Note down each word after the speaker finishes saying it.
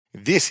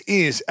This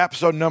is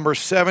episode number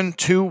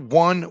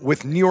 721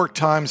 with New York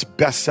Times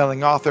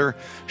bestselling author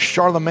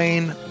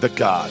Charlamagne the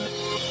God.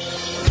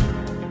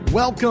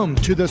 Welcome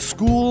to the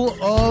School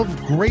of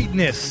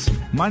Greatness.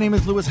 My name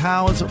is Lewis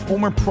Howes,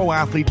 former pro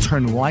athlete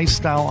turned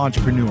lifestyle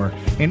entrepreneur,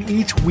 and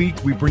each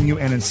week we bring you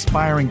an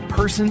inspiring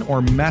person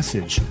or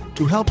message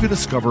to help you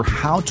discover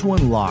how to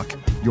unlock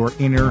your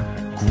inner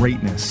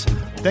greatness.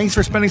 Thanks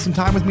for spending some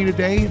time with me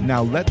today.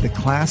 Now let the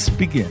class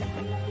begin.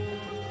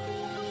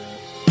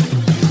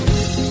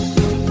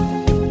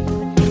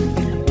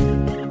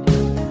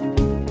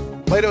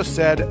 Plato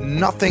said,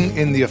 "Nothing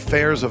in the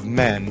affairs of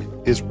men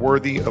is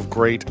worthy of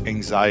great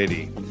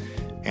anxiety."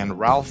 And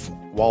Ralph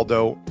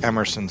Waldo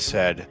Emerson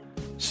said,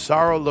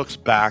 "Sorrow looks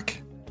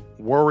back,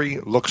 worry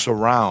looks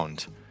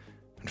around,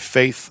 and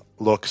faith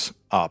looks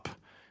up."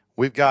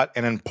 We've got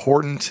an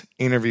important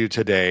interview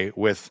today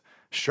with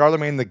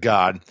Charlamagne the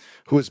God,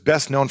 who is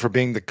best known for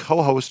being the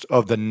co-host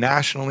of the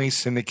nationally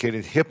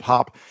syndicated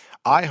hip-hop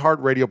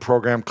iHeartRadio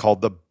program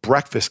called The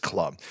Breakfast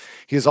Club.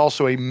 He is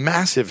also a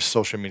massive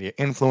social media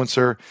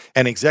influencer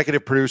and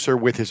executive producer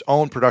with his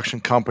own production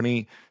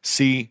company,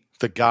 See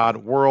the God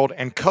World,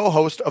 and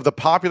co-host of the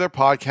popular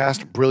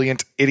podcast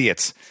Brilliant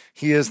Idiots.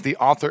 He is the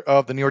author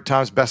of the New York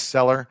Times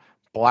bestseller,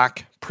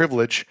 Black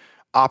Privilege,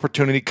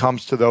 Opportunity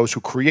Comes to Those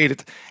Who Create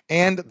It,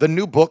 and the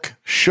new book,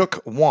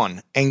 Shook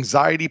One,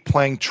 Anxiety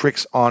Playing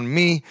Tricks on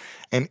Me.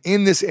 And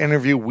in this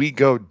interview, we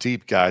go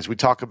deep, guys. We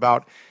talk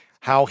about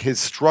how his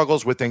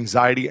struggles with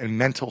anxiety and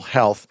mental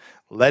health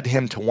led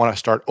him to want to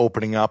start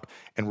opening up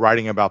and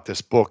writing about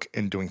this book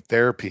and doing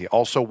therapy.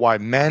 Also, why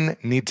men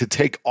need to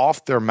take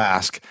off their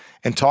mask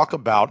and talk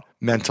about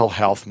mental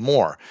health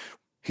more.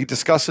 He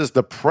discusses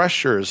the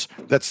pressures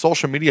that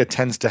social media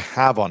tends to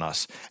have on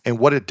us and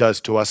what it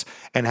does to us,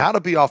 and how to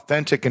be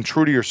authentic and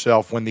true to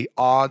yourself when the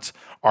odds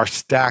are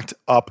stacked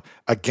up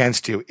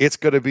against you. It's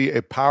going to be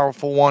a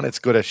powerful one. It's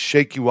going to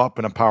shake you up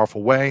in a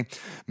powerful way.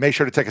 Make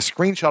sure to take a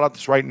screenshot of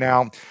this right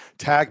now.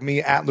 Tag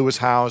me at Lewis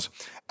Howes,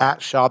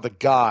 at Shah the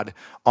God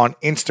on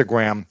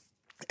Instagram,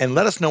 and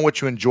let us know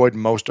what you enjoyed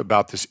most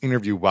about this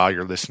interview while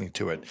you're listening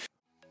to it.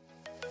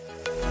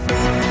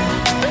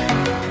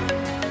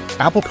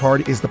 Apple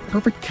Card is the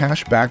perfect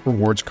cash back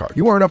rewards card.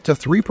 You earn up to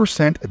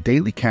 3%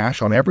 daily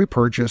cash on every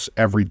purchase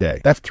every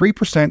day. That's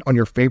 3% on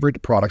your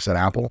favorite products at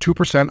Apple,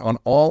 2% on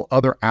all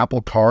other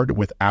Apple Card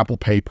with Apple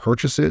Pay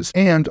purchases,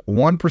 and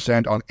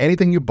 1% on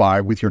anything you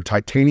buy with your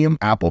titanium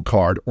Apple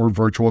Card or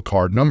virtual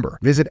card number.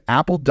 Visit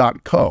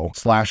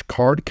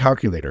apple.co/card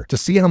calculator to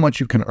see how much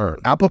you can earn.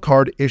 Apple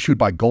Card issued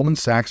by Goldman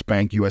Sachs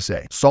Bank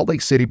USA, Salt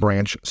Lake City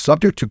branch,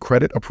 subject to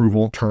credit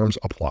approval, terms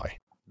apply.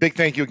 Big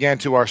thank you again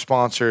to our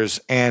sponsors,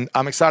 and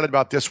I'm excited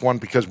about this one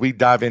because we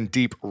dive in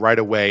deep right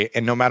away,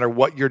 and no matter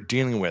what you're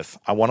dealing with,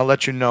 I want to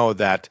let you know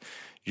that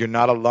you're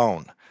not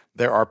alone.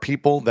 There are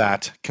people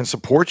that can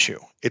support you.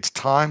 It's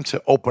time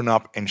to open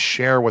up and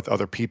share with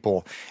other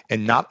people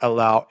and not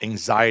allow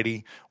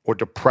anxiety or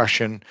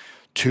depression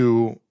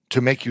to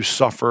make you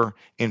suffer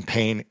in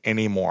pain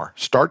anymore.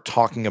 Start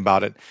talking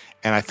about it,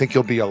 and I think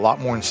you'll be a lot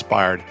more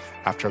inspired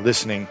after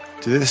listening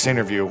to this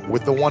interview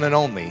with the one and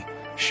only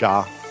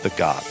Shah the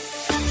God.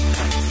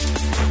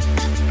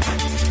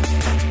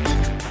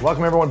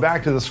 Welcome, everyone,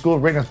 back to the School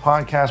of Greatness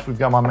podcast. We've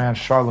got my man,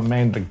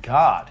 Charlamagne the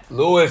God.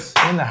 Lewis.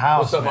 In the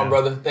house, What's up, man. my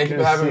brother? Thank you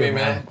for having me,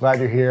 man. Glad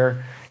you're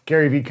here.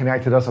 Gary Vee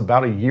connected us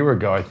about a year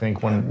ago, I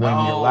think, when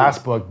your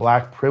last book,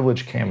 Black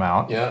Privilege, came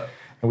out. Yeah.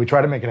 And we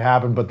tried to make it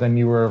happen, but then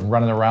you were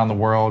running around the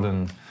world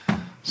and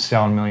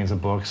selling millions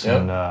of books,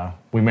 and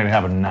we made it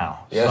happen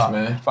now. Yes,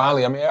 man.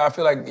 Finally, I mean, I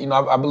feel like,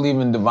 I believe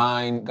in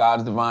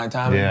God's divine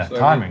timing. Yeah, so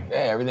timing.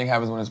 Everything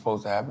happens when it's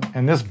supposed to happen.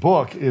 And this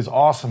book is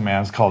awesome,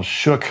 man. It's called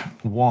Shook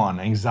One,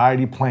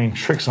 Anxiety Playing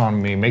Tricks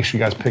on Me. Make sure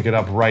you guys pick it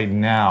up right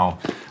now.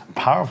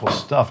 Powerful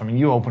stuff. I mean,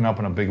 you open up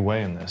in a big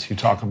way in this. You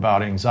talk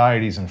about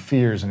anxieties and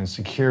fears and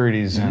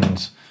insecurities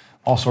and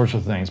all sorts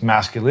of things,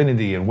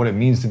 masculinity and what it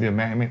means to be a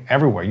man. I mean,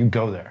 everywhere you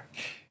go there.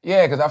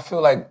 Yeah, because I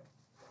feel like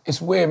it's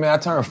weird, man. I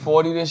turned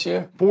 40 this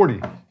year.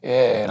 40?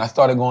 Yeah, and I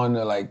started going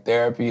to,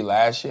 therapy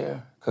last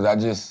year because I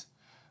just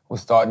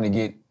was starting to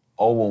get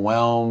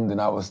overwhelmed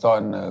and I was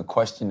starting to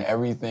question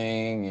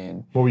everything.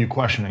 And what were you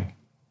questioning?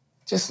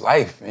 Just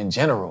life in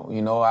general.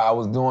 I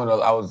was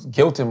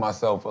guilting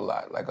myself a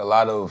lot. Like a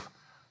lot of,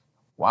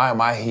 why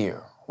am I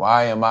here?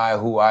 Why am I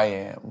who I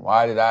am?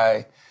 Why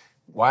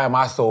am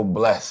I so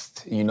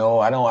blessed? I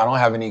don't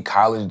have any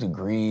college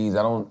degrees.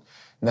 I don't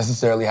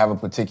necessarily have a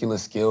particular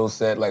skill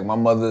set. Like, my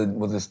mother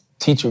was a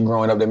teacher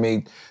growing up that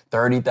made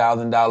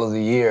 $30,000 a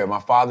year.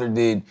 My father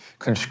did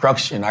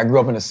construction. I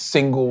grew up in a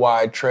single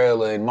wide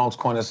trailer in Moncks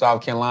Corner,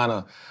 South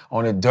Carolina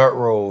on a dirt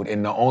road.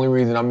 And the only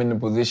reason I'm in the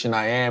position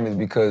I am is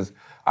because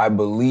I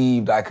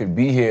believed I could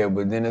be here,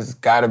 but then it's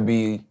gotta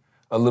be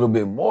a little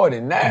bit more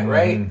than that,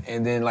 right?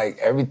 And then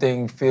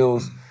everything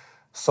feels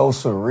so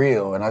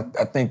surreal. And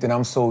I think that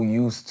I'm so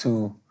used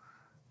to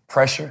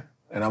pressure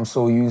and I'm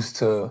so used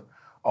to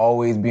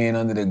always being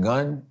under the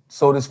gun,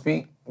 so to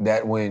speak,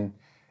 that when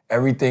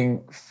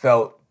everything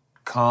felt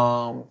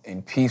calm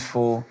and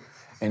peaceful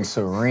and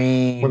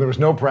serene. When there was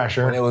no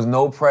pressure. When there was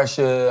no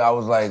pressure, I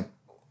was like,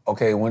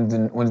 okay, when's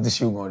the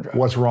shoe gonna drop?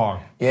 What's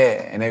wrong?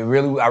 Yeah, and I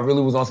really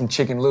was on some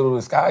Chicken Little,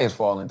 the sky is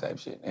falling type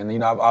shit. And you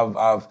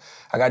know,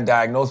 I got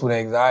diagnosed with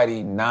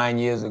anxiety 9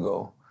 years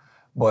ago,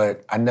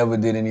 but I never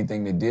did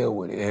anything to deal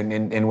with it.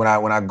 And when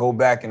I go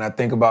back and I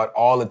think about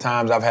all the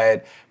times I've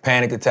had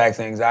panic attacks,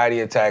 anxiety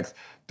attacks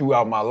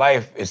throughout my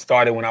life, it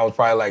started when I was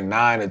probably like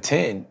 9 or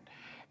 10,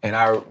 and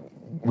I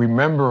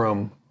remember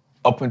them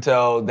up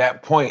until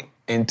that point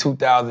in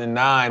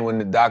 2009 when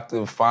the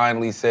doctor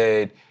finally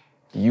said,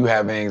 you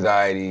have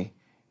anxiety,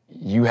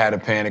 you had a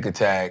panic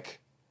attack,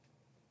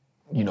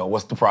 you know,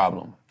 what's the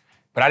problem?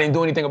 But I didn't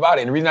do anything about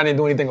it. And the reason I didn't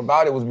do anything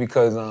about it was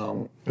because...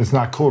 it's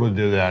not cool to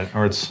do that,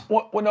 or it's...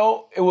 Well,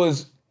 no, it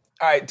was...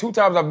 All right, 2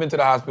 times I've been to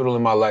the hospital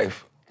in my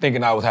life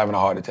thinking I was having a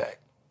heart attack,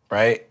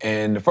 right?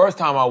 And the first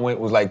time I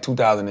went was like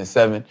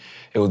 2007.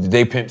 It was the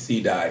day Pimp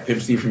C died.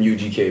 Pimp C from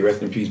UGK,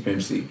 rest in peace,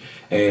 Pimp C.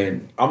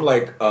 And I'm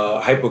like a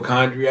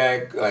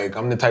hypochondriac. Like,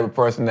 I'm the type of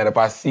person that if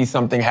I see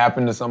something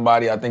happen to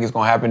somebody, I think it's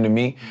gonna happen to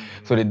me.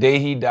 Mm-hmm. So the day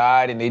he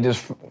died and they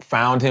just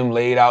found him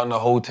laid out in a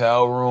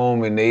hotel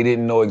room and they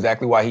didn't know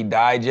exactly why he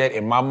died yet,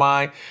 in my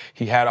mind,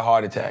 he had a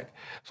heart attack.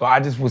 So I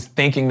just was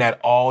thinking that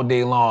all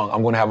day long,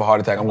 I'm gonna have a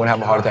heart attack, I'm gonna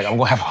have a heart attack, I'm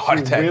gonna have a heart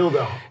attack. Real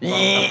though.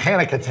 A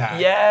panic attack.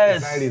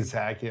 Yes. Anxiety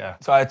attack, yeah.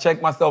 So I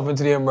checked myself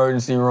into the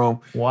emergency room.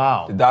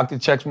 Wow. The doctor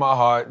checks my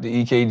heart,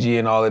 the EKG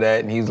and all of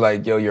that, and he's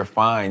like, yo, you're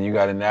fine, you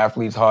got an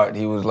athlete's heart.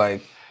 He was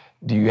like,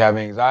 do you have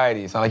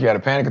anxiety? It sounded like you had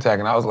a panic attack.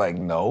 And I was like,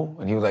 no.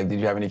 And he was like, did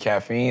you have any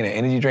caffeine, an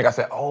energy drink? I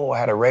said, oh, I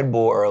had a Red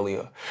Bull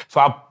earlier. So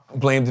I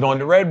blamed it on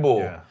the Red Bull.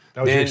 Yeah,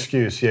 that was your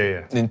excuse,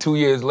 yeah. Then 2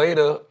 years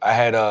later, I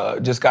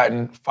had just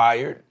gotten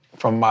fired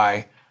from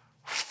my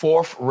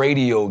 4th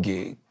radio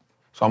gig.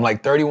 So I'm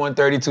like 31,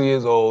 32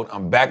 years old.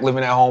 I'm back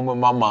living at home with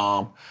my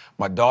mom.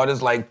 My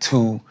daughter's like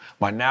 2.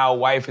 My now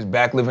wife is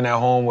back living at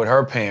home with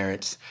her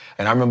parents.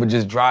 And I remember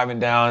just driving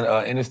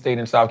down interstate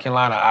in South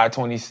Carolina,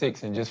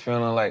 I-26, and just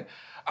feeling like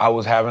I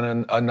was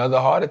having another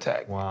heart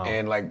attack. Wow.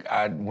 And like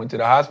I went to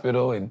the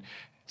hospital and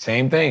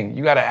same thing.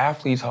 You got an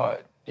athlete's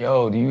heart.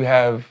 Yo, do you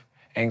have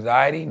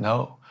anxiety?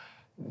 No.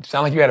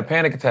 Sound like you had a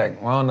panic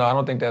attack. Well, no, I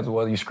don't think that's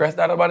what. You stressed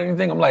out about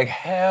anything? I'm like,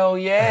 hell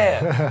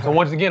yeah. So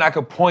once again, I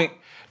could point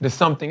to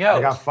something else.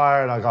 I got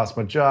fired, I lost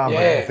my job, I got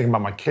to think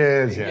about my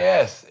kids. Yeah.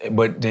 Yes,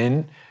 but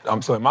then,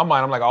 so in my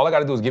mind, I'm like, all I got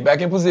to do is get back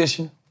in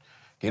position,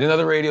 get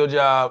another radio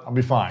job. I'll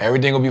be fine.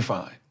 Everything will be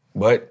fine.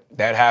 But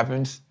that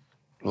happens.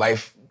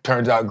 Life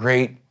turns out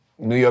great.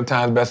 New York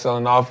Times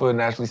bestselling author,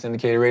 nationally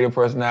syndicated radio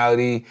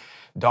personality.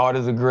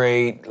 Daughters are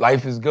great.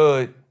 Life is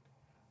good.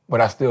 But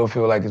I still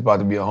feel like it's about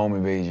to be a home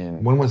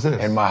invasion. When was this?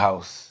 In my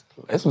house.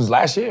 This was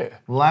last year.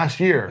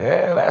 Last year?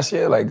 Yeah, last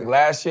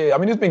year. I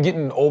mean, it's been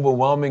getting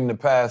overwhelming the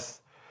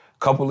past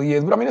couple of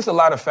years. But I mean, there's a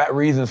lot of fat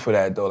reasons for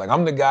that, though. Like,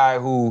 I'm the guy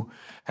who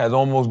has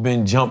almost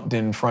been jumped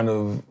in front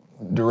of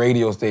the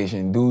radio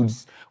station.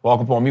 Dudes walk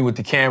up on me with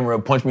the camera,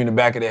 punch me in the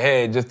back of the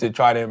head just to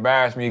try to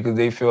embarrass me because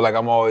they feel like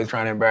I'm always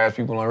trying to embarrass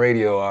people on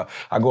radio.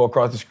 I go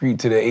across the street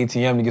to the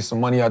ATM to get some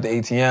money out the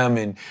ATM,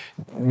 and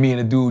me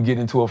and a dude get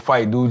into a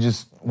fight. Dude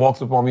just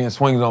walks up on me and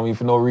swings on me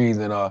for no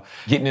reason.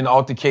 Getting in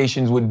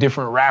altercations with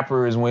different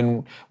rappers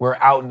when we're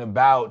out and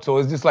about. So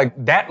it's just like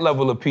that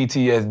level of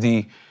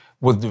PTSD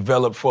was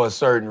developed for a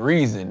certain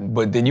reason.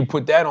 But then you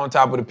put that on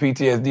top of the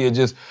PTSD of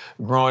just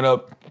growing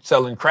up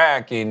selling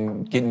crack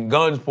and getting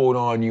guns pulled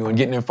on you and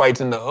getting in fights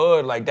in the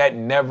hood, like that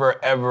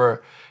never,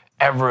 ever,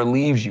 ever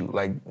leaves you.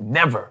 Like,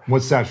 never.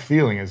 What's that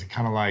feeling? Is it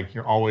kind of like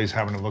you're always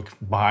having to look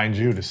behind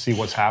you to see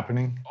what's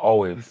happening?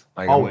 Always.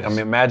 Like, always. I mean,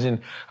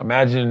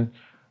 imagine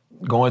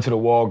going to the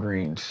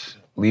Walgreens,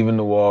 leaving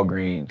the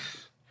Walgreens,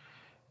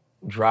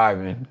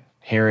 driving,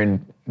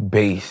 hearing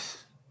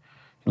bass,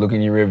 look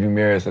in your rearview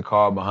mirror, it's a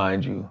car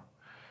behind you,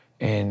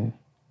 and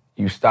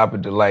you stop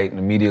at the light and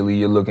immediately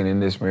you're looking in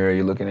this mirror,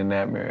 you're looking in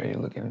that mirror,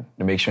 you're looking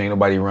to make sure ain't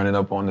nobody running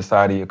up on the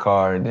side of your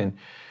car, and then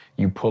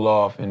you pull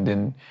off and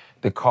then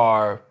the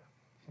car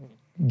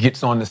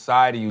gets on the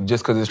side of you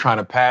just because it's trying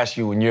to pass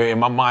you, and in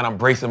my mind, I'm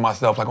bracing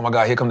myself like, oh my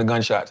God, here come the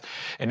gunshots.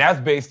 And that's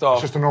based off...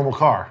 It's just a normal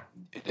car.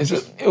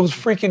 It was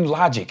freaking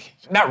Logic.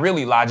 Not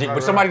really Logic,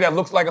 but somebody that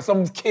looks like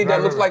some kid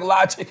that looks like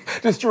Logic,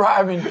 just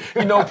driving,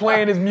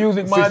 playing his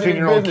music, minding his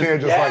business. 16-year-old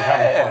kid just like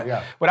having fun,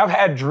 yeah. But I've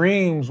had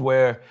dreams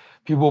where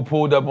people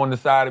pulled up on the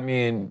side of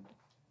me and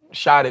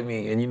shot at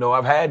me. And,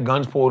 I've had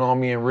guns pulled on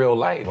me in real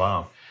life.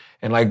 Wow.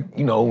 And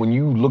when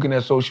you looking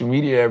at social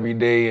media every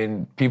day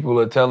and people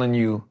are telling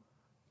you,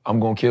 I'm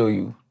gonna kill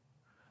you.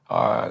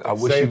 I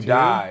wish you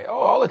die. Oh,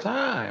 all the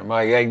time.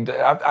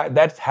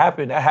 That's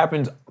happened. That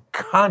happens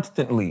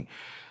constantly.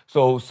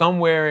 So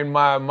somewhere in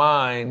my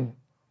mind,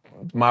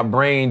 my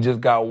brain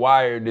just got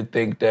wired to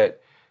think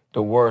that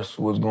the worst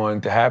was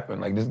going to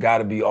happen. Like, this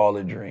gotta be all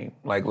a dream.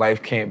 Like,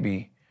 life can't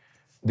be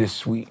this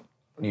sweet,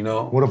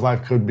 What if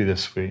life could be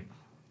this sweet?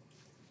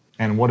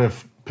 And what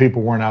if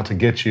people weren't out to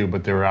get you,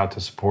 but they were out to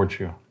support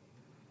you?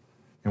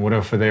 And what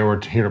if they were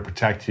here to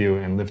protect you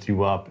and lift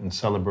you up and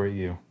celebrate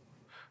you?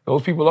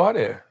 Those people are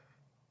there,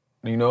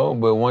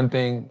 But one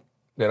thing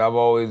that I've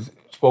always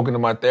spoken to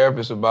my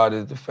therapist about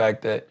is the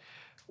fact that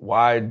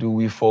why do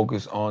we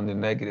focus on the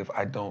negative?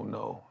 I don't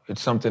know. It's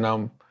something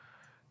I'm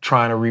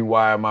trying to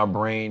rewire my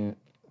brain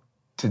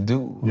to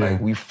do. Yeah.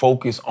 Like, we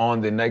focus on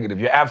the negative.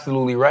 You're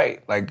absolutely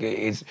right. Like,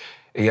 it's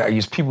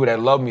people that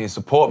love me and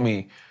support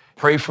me,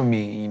 pray for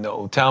me,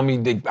 tell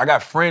me. I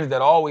got friends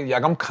that always,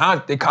 like,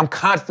 I'm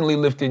constantly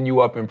lifting you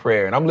up in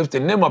prayer, and I'm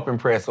lifting them up in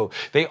prayer. So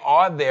they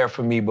are there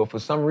for me, but for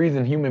some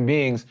reason, human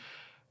beings,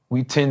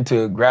 we tend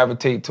to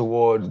gravitate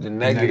towards the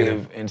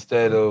negative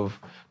instead of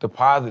the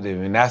positive,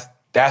 and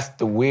that's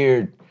the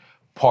weird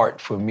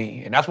part for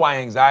me. And that's why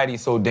anxiety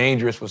is so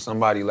dangerous for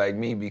somebody like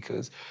me,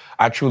 because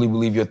I truly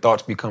believe your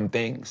thoughts become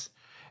things.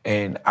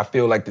 And I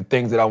feel like the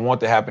things that I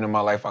want to happen in my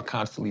life, I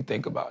constantly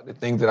think about. The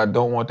things that I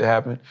don't want to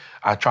happen,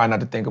 I try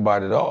not to think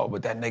about at all.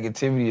 But that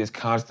negativity is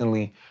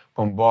constantly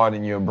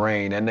bombarding your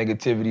brain. That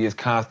negativity is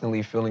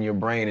constantly filling your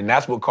brain. And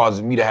that's what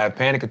causes me to have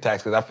panic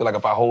attacks, because I feel like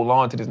if I hold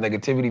on to this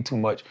negativity too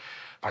much,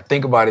 if I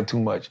think about it too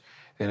much,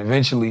 then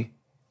eventually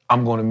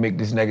I'm going to make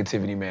this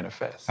negativity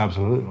manifest.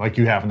 Absolutely, like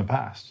you have in the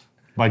past.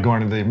 By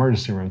going to the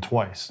emergency room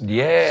twice.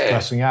 Yeah.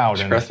 Stressing out.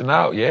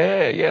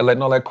 Yeah.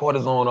 Letting all that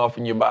cortisone off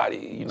in your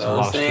body. You know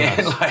what I'm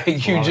saying?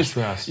 Like, you just,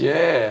 stress.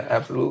 Yeah,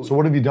 absolutely. So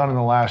what have you done in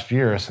the last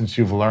year since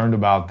you've learned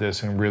about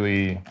this and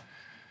really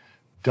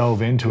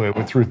dove into it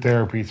through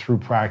therapy, through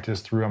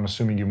practice, I'm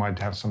assuming you might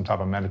have some type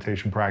of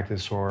meditation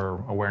practice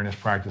or awareness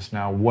practice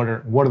now. What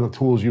are the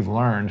tools you've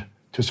learned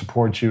to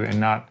support you and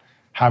not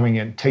having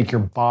it take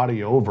your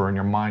body over and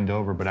your mind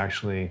over, but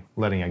actually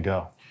letting it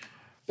go?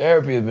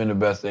 Therapy has been the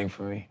best thing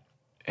for me.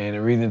 And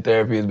the reason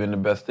therapy has been the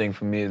best thing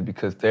for me is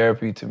because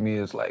therapy to me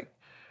is like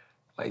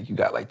you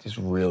got like this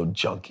real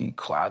junky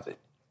closet.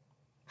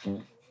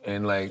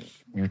 And like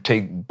you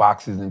take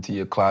boxes into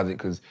your closet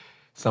because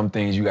some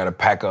things you got to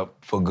pack up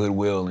for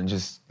goodwill and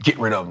just get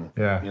rid of them.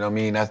 Yeah. You know what I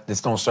mean?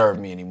 This don't serve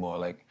me anymore.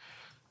 Like,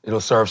 it'll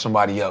serve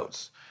somebody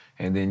else.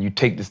 And then you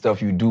take the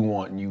stuff you do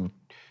want and you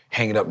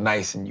hang it up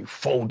nice and you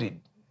fold it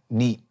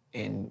neat.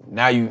 And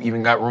now you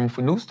even got room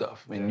for new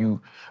stuff and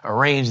you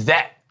arrange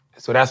that.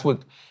 So that's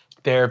what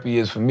therapy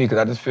is for me, because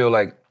I just feel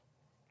like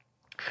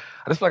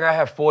I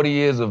have 40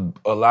 years of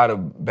a lot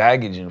of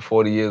baggage and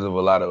 40 years of a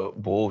lot of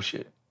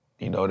bullshit,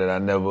 that I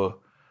never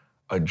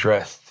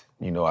addressed.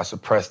 I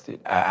suppressed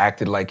it. I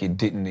acted like it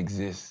didn't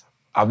exist.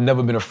 I've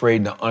never been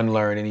afraid to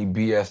unlearn any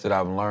BS that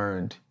I've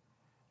learned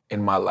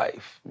in my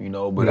life,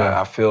 but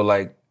I feel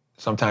like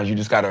sometimes you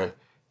just gotta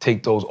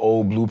take those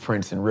old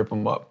blueprints and rip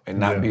them up and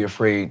not be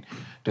afraid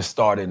to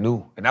start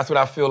anew. And that's what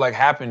I feel like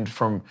happened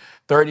from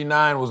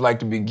 39 was like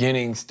the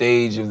beginning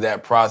stage of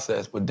that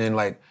process. But then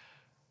like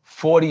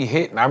 40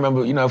 hit, and I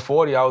remember,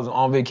 40, I was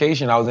on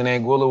vacation. I was in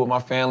Anguilla with my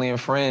family and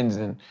friends,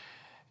 and,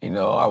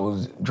 I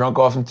was drunk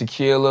off some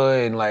tequila,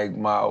 and like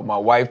my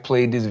wife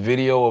played this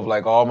video of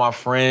like all my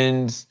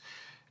friends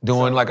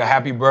doing like a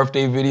happy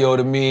birthday video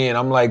to me, and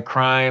I'm like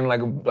crying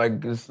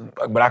like this,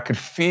 but I could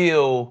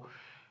feel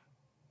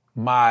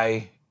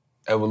my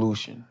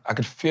evolution. I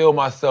could feel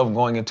myself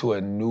going into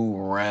a new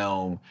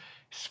realm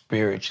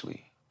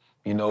spiritually,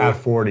 At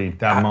 40,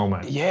 that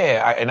moment.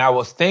 Yeah, and I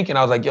was thinking,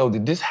 I was like, yo,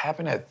 did this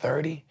happen at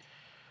 30?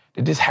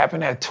 Did this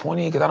happen at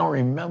 20? Because I don't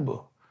remember.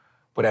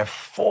 But at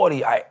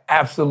 40, I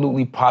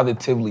absolutely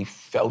positively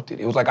felt it.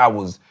 It was like I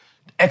was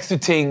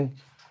exiting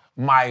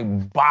my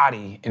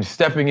body and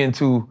stepping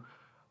into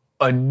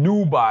a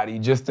new body,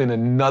 just in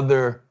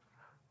another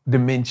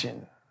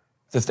dimension.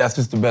 That's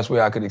just the best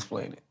way I could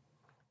explain it.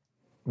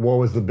 What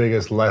was the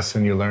biggest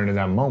lesson you learned in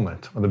that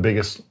moment, or the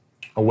biggest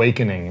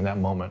awakening in that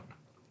moment?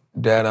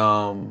 That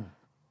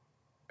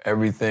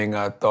everything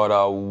I thought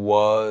I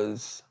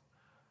was,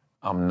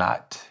 I'm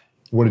not.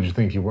 What did you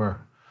think you were?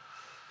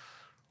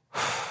 I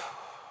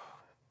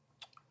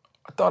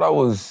thought I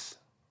was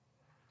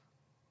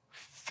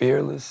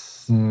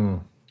fearless.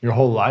 Your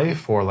whole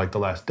life, or like the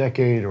last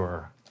decade,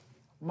 or?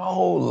 My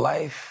whole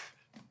life,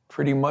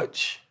 pretty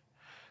much.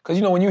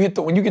 Because when you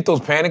get those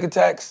panic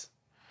attacks,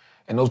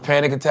 and those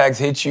panic attacks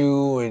hit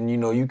you, and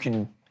you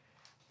can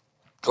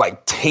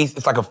like taste,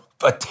 it's like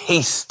a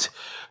taste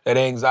that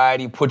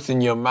anxiety puts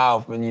in your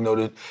mouth, and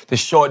the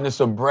shortness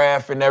of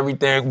breath and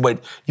everything,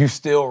 but you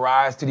still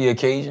rise to the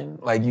occasion.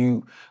 Like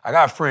I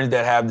got friends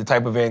that have the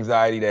type of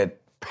anxiety that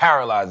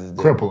paralyzes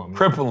them.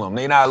 Cripple them.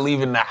 They not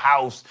leaving the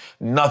house,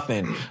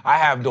 nothing. I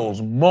have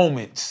those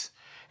moments,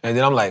 and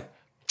then I'm like,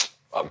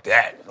 fuck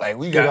that. Like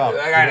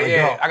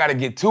I gotta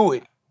get to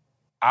it.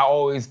 I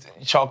always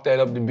chalk that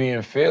up to being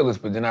fearless,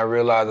 but then I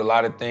realized a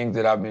lot of things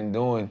that I've been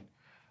doing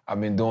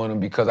them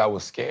because I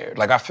was scared.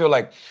 Like, I feel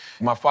like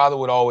my father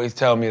would always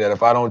tell me that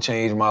if I don't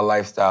change my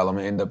lifestyle, I'm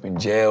gonna end up in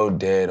jail,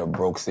 dead, or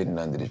broke sitting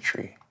under the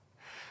tree.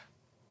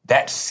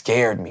 That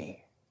scared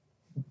me.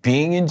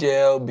 Being in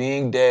jail,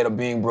 being dead, or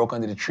being broke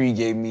under the tree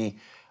gave me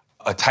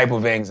a type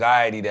of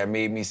anxiety that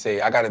made me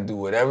say, I gotta do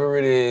whatever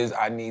it is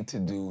I need to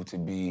do to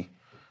be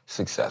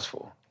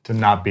successful. To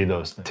not be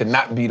those things. To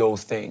not be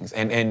those things.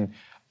 And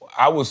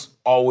I was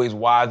always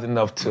wise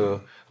enough to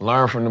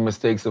learn from the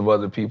mistakes of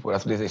other people.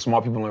 That's what they say.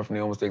 Smart people learn from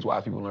their own mistakes.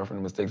 Wise people learn from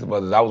the mistakes of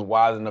others. I was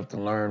wise enough to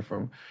learn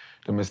from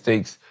the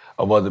mistakes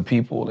of other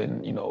people,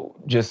 and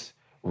just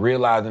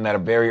realizing at a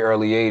very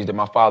early age that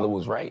my father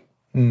was right.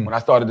 When I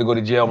started to go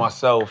to jail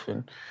myself,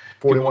 and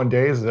 41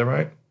 days, is that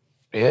right?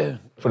 Yeah,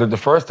 for the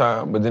first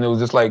time. But then it was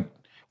just like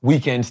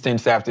weekend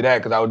stints after that,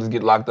 because I would just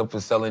get locked up for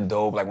selling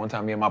dope. Like one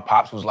time me and my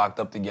pops was locked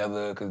up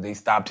together because they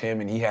stopped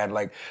him and he had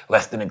like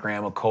less than a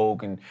gram of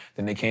coke. And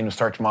then they came to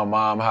search my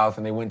mom's house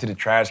and they went to the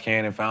trash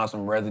can and found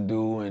some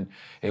residue, and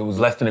it was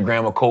less than a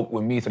gram of coke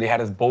with me. So they had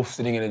us both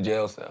sitting in a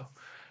jail cell.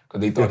 Because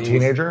they thought a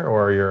teenager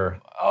or you're...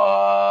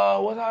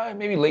 was I?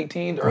 Maybe late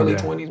teens, early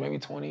 20s, maybe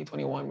 20,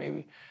 21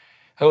 maybe.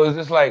 So it was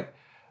just like,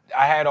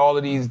 I had all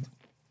of these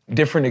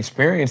different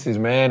experiences,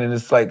 man. And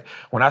it's like,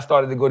 when I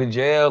started to go to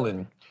jail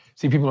and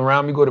see people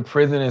around me go to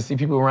prison and see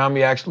people around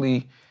me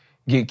actually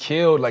get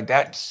killed, like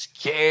that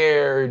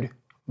scared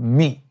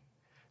me.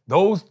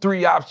 Those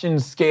three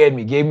options scared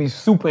me, gave me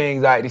super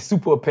anxiety,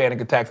 super panic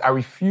attacks. I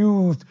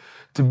refused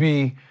to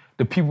be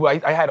the people. I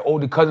had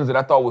older cousins that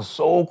I thought was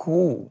so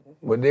cool,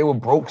 but they were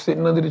broke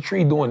sitting under the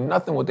tree doing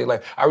nothing with their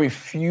life. I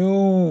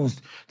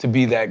refused to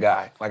be that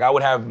guy. Like I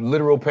would have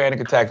literal panic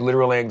attacks,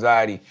 literal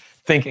anxiety,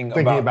 thinking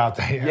about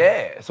that.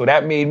 Yeah, so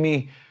that made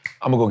me,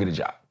 I'm gonna go get a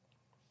job.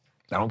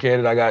 I don't care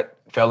that I got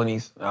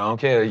felonies. I don't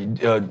care.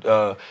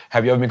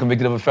 Have you ever been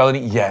convicted of a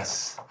felony?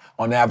 Yes.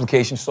 On the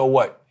application, so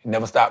what? It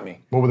never stopped me.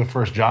 What were the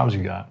first jobs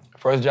you got?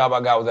 First job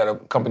I got was at a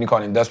company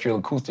called Industrial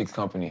Acoustics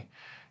Company.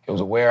 It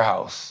was a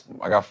warehouse.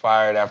 I got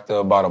fired after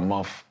about a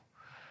month.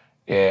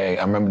 Yeah,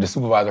 I remember the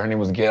supervisor, her name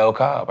was Gail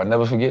Cobb. I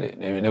never forget it.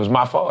 And it was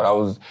my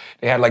fault.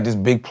 They had like this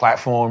big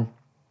platform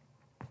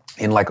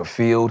in like a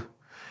field,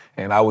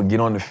 and I would get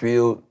on the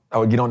field. I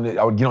would get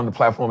on the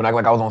platform and act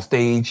like I was on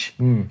stage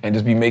and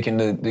just be making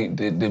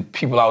the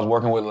people I was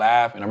working with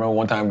laugh. And I remember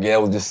one time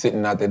Gail was just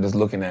sitting out there just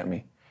looking at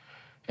me.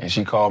 And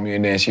she called me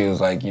and then she was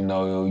like, you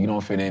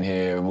don't fit in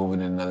here, we're moving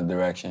in another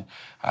direction.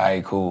 All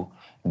right, cool.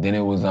 And then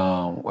it was,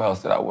 where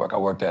else did I work? I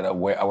worked at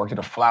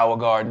a flower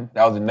garden.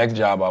 That was the next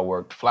job I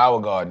worked,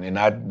 flower garden. And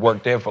I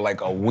worked there for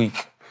like a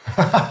week.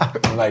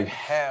 Like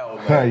hell,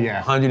 man.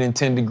 Yeah.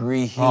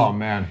 110-degree heat. Oh,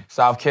 man.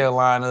 South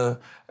Carolina.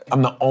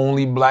 I'm the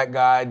only black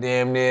guy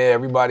damn near.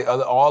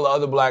 All the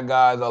other black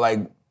guys are like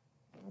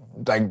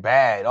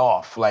bad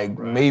off, like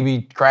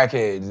maybe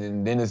crackheads,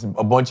 and then it's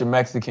a bunch of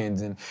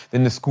Mexicans, and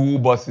then the school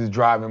buses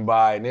driving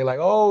by, and they're like,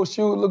 oh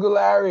shoot, look at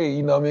Larry,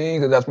 you know what I mean?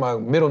 Because that's my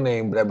middle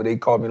name, but they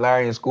called me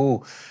Larry in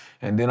school.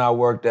 And then I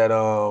worked at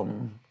a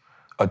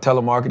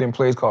telemarketing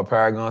place called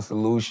Paragon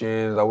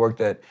Solutions. I worked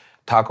at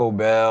Taco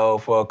Bell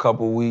for a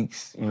couple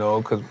weeks,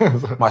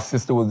 because my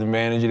sister was the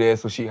manager there,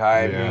 so she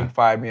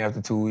fired me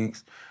after 2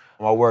 weeks.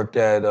 I worked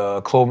at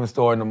a clothing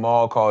store in the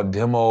mall called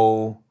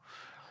Demo,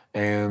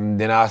 and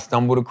then I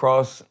stumbled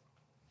across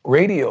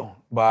radio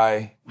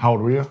by... How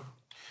old were you?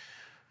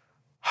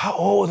 How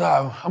old was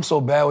I? I'm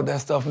so bad with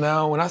that stuff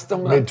now. When I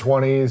stumbled...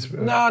 Mid-20s?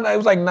 No, it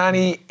was like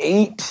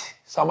 98,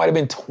 so I might have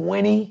been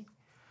 20,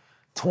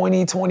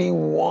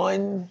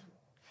 21.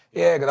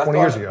 Yeah, because 20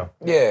 years ago.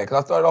 Yeah,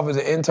 because I started off as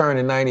an intern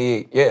in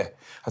 98. Yeah,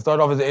 I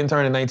started off as an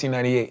intern in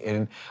 1998,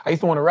 and I used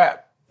to want to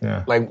rap.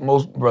 Yeah. Like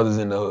most brothers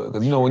in the hood.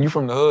 Because, when you're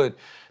from the hood,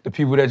 the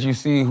people that you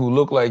see who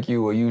look like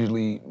you are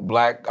usually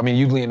black. I mean,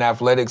 usually in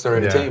athletics or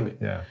entertainment.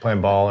 Yeah,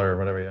 playing ball or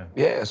whatever, yeah.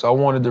 Yeah, so I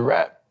wanted to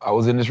rap. I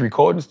was in this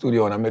recording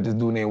studio and I met this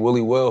dude named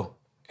Willie Will.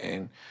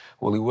 And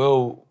Willie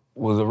Will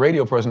was a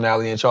radio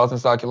personality in Charleston,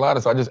 South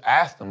Carolina. So I just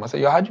asked him, I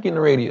said, yo, how'd you get in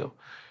the radio?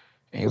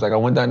 And he was like, I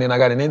went down there and I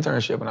got an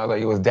internship. And I was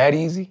like, it was that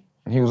easy?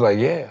 And he was like,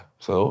 yeah.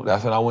 So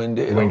that's what I went and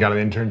did. You went and got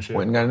an internship?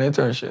 Went and got an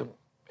internship.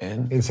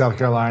 And in South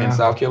Carolina? In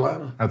South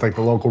Carolina. At like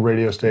the local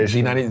radio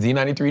station?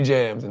 Z93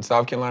 Jams in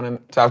South Carolina in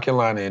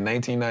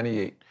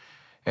 1998.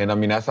 And I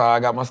mean, that's how I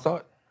got my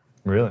start.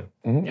 Really?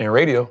 Mm-hmm. In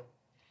radio.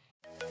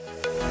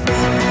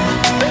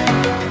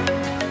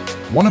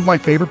 One of my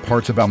favorite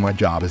parts about my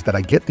job is that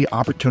I get the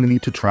opportunity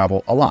to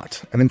travel a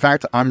lot. And in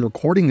fact, I'm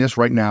recording this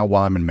right now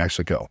while I'm in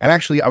Mexico. And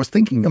actually, I was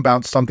thinking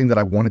about something that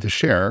I wanted to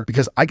share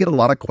because I get a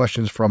lot of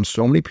questions from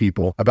so many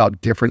people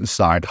about different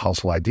side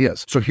hustle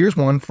ideas. So here's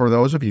one for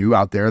those of you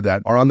out there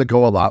that are on the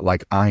go a lot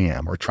like I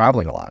am or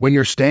traveling a lot. When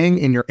you're staying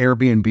in your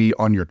Airbnb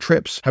on your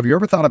trips, have you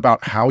ever thought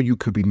about how you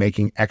could be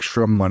making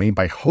extra money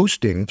by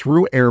hosting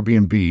through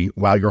Airbnb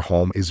while your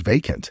home is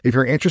vacant? If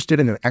you're interested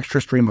in an extra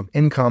stream of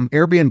income,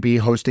 Airbnb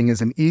hosting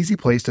is an easy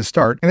place to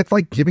start, and it's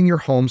like giving your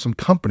home some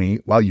company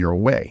while you're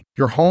away.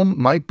 Your home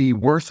might be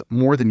worth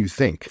more than you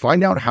think.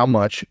 Find out how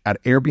much at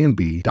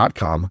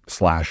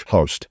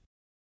airbnb.com/host.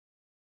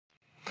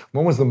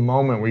 When was the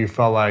moment where you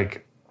felt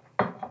like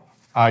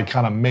I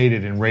kind of made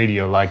it in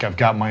radio? Like I've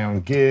got my own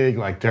gig,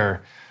 like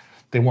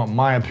they want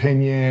my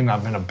opinion,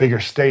 I'm in a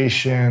bigger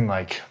station,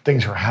 like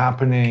things are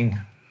happening.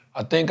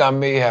 I think I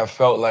may have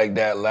felt like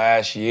that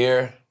last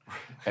year.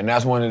 And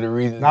that's one of the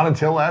reasons. Not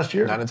until last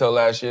year? Not until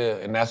last year.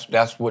 And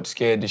that's what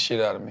scared the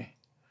shit out of me.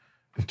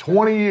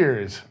 20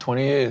 years?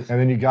 20 years. And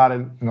then you got it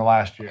in the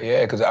last year?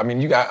 Yeah, because I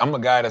mean, I'm a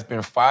guy that's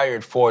been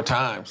fired 4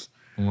 times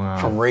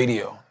from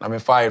radio. I've been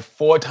fired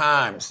 4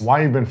 times.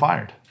 Why you been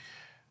fired?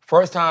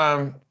 First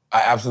time,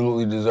 I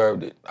absolutely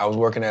deserved it. I was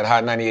working at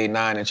Hot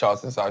 98.9 in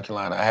Charleston, South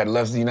Carolina. I had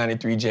left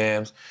Z93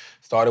 Jams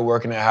Started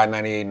working at Hot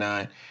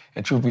 98.9.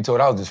 And truth be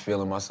told, I was just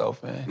feeling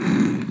myself, man.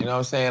 You know what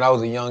I'm saying? I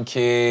was a young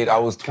kid. I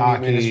was 20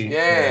 minutes.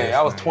 Yeah,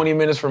 I was 20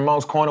 minutes from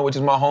Monk's Corner, which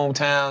is my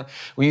hometown.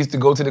 We used to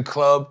go to the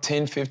club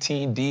 10,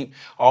 15 deep.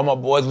 All my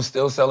boys were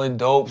still selling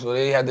dope, so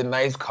they had the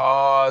nice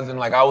cars. And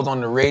like I was on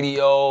the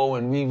radio,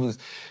 and we was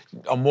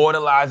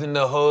immortalizing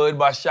the hood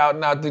by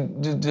shouting out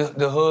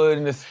the hood.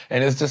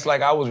 And it's just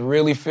like I was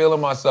really feeling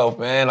myself,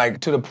 man.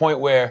 Like to the point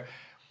where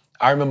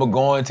I remember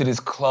going to this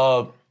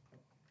club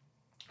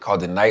called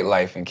The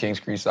Nightlife in Kings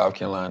Creek, South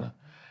Carolina,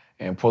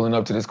 and pulling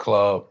up to this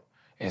club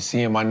and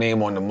seeing my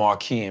name on the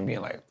marquee and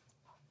being like,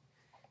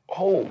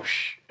 oh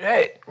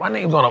shit, my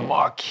name's on a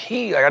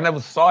marquee. Like I never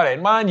saw that.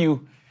 And mind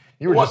you,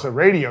 you were just a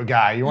radio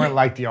guy. You weren't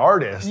like the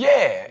artist.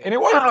 Yeah, and it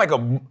wasn't like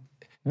a.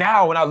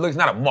 Now when I look, it's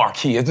not a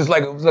marquee. It's just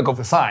like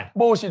a sign,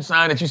 bullshit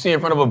sign that you see in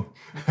front of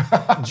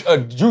a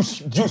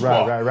juice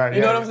bar. Right.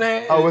 You know what I'm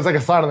saying? Oh, it was like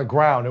a sign on the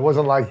ground. It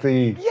wasn't like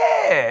the.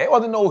 Yeah, it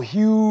wasn't no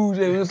huge.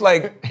 It was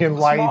like in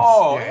lights.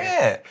 Small.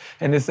 Yeah,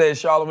 and it said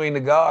Charlamagne the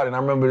God, and I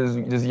remember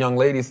this young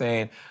lady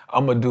saying,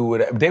 "I'm gonna do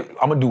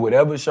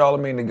whatever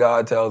Charlamagne the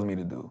God tells me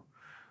to do."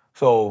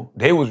 So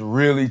they was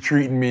really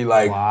treating me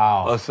like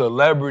a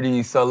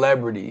celebrity,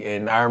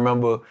 and I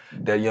remember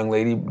that young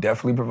lady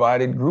definitely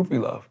provided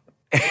groupie love.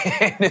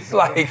 And it's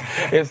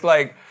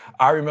like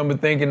I remember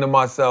thinking to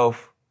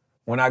myself,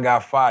 when I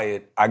got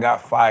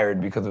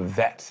fired because of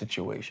that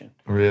situation.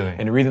 Really?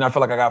 And the reason I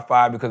felt like I got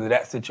fired because of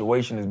that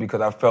situation is because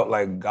I felt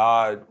like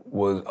God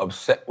was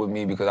upset with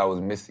me because I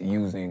was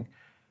misusing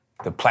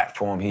the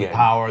platform he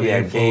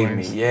had gave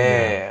me.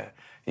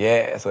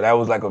 Yeah. So that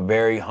was like a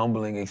very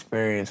humbling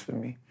experience for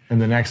me.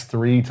 And the next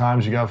 3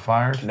 times you got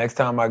fired? The next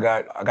time I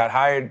got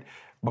hired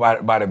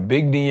by the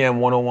Big DM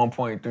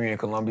 101.3 in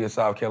Columbia,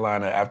 South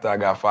Carolina, after I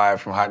got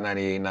fired from Hot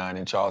 98.9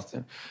 in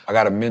Charleston. I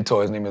got a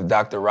mentor, his name is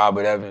Dr.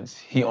 Robert Evans.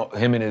 Him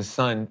and his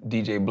son,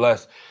 DJ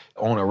Bless,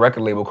 own a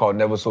record label called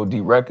Never So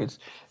Deep Records.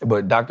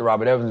 But Dr.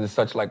 Robert Evans is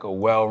such like a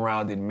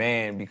well-rounded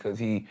man because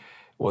he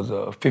was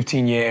a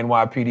 15-year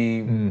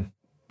NYPD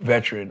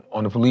veteran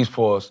on the police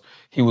force.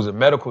 He was a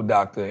medical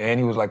doctor, and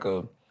he was like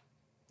the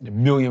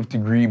millionth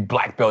degree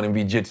black belt in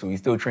Jiu-Jitsu. He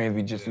still trains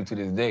Jiu-Jitsu to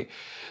this day.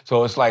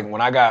 So it's like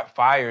when I got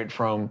fired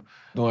from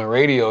doing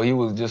radio, he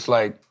was just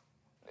like,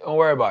 don't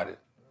worry about it.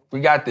 We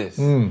got this.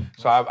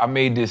 So I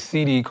made this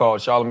CD called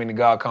Charlamagne the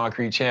God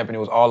Concrete Champ, and it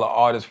was all the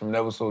artists from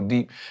Never So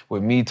Deep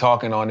with me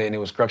talking on it, and it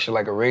was structured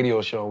like a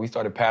radio show. And we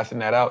started passing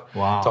that out to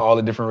all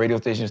the different radio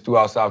stations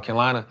throughout South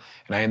Carolina.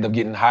 And I ended up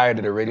getting hired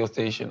at a radio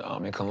station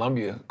in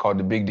Columbia called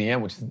the Big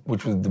DM,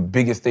 which was the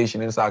biggest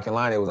station in South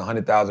Carolina. It was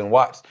 100,000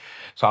 watts.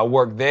 So I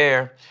worked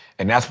there,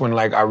 and that's when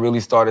like I really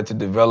started to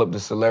develop the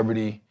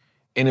celebrity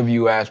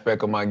interview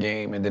aspect of my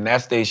game. And then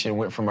that station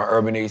went from an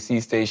urban AC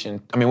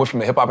station, went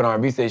from a hip hop and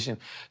R&B station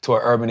to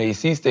an urban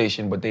AC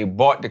station, but they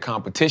bought the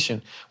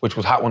competition, which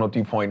was Hot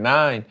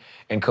 103.9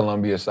 in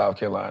Columbia, South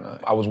Carolina.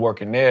 I was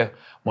working there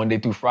Monday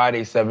through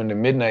Friday, 7 to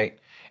midnight,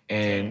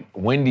 and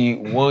Wendy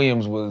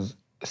Williams was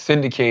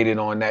syndicated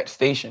on that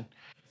station.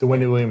 The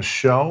Wendy Williams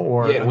show,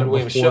 or the Wendy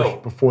Williams show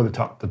before the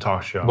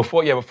talk show.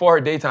 Before her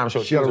daytime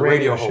show, she was a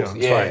radio host.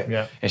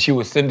 Yeah. And she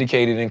was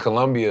syndicated in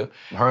Columbia.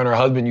 Her and her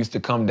husband used to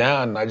come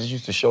down, and I just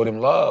used to show them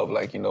love.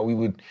 Like, we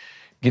would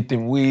get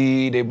them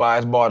weed, they buy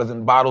us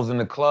bottles in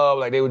the club.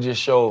 Like, they would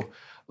just show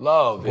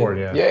love.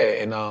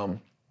 And I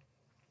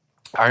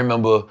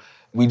remember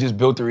we just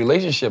built a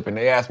relationship, and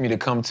they asked me to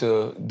come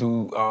to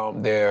do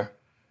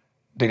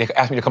they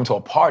asked me to come to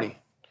a party.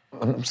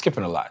 I'm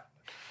skipping a lot.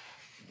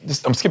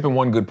 I'm skipping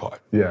one good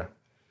part. Yeah.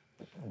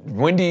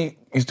 Wendy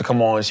used to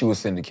come on, she was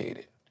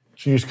syndicated.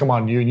 She used to come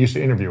on, you used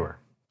to interview her?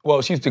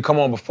 Well, she used to come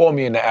on before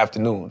me in the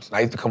afternoons, and I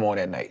used to come on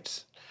at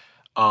nights.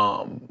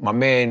 My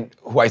man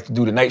who I used to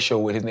do the night show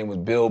with, his name was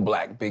Bill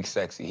Black, Big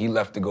Sexy. He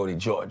left to go to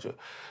Georgia.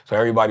 So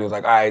everybody was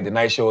like, all right, the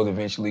night show is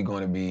eventually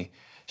going to be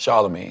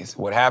Charlamagne's.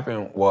 What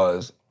happened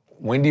was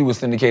Wendy was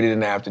syndicated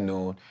in the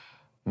afternoon.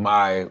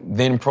 My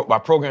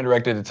program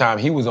director at the time,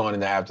 he was on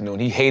in the afternoon.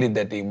 He hated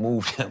that they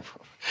moved him.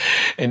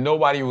 And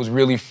nobody was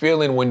really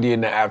feeling Wendy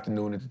in the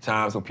afternoon at the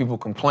time, so people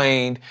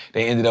complained.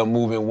 They ended up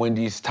moving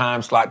Wendy's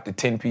time slot to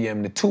 10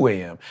 p.m. to 2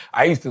 a.m.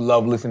 I used to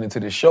love listening to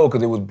the show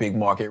because it was big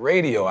market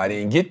radio. I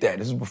didn't get that.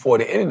 This was before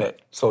the internet,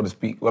 so to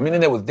speak. The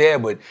internet was there,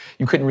 but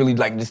you couldn't really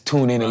just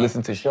tune in and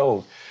listen to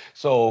shows.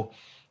 So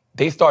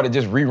they started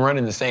just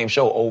rerunning the same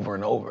show over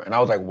and over. And I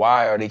was like,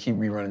 why are they keep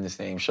rerunning the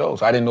same show?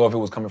 So I didn't know if it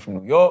was coming from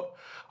New York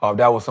or if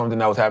that was something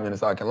that was happening in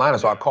South Carolina.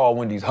 So I called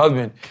Wendy's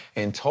husband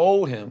and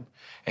told him,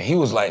 and he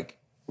was like,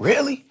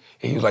 really?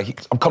 And he was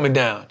like, I'm coming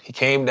down. He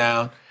came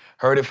down,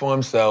 heard it for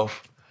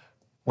himself,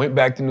 went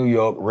back to New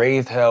York,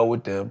 raised hell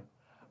with them,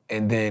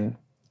 and then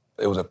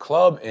there was a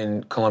club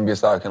in Columbia,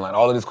 South Carolina.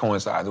 All of this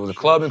coincides. There was a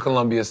club in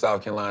Columbia,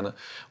 South Carolina,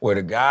 where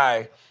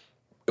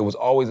it was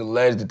always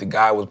alleged that the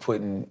guy was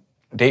putting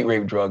date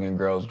rape drug in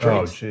girls'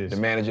 drinks, the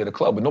manager of the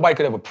club, but nobody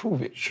could ever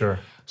prove it. Sure.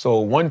 So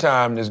one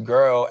time, this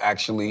girl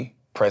actually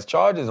pressed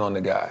charges on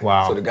the guy.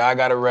 Wow. So the guy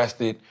got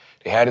arrested.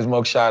 They had his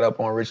mugshot up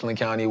on Richland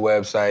County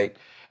website.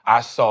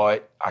 I saw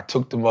it. I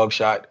took the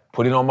mugshot.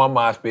 put it on my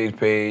MySpace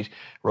page,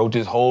 wrote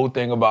this whole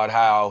thing about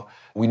how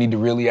we need to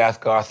really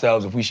ask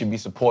ourselves if we should be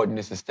supporting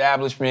this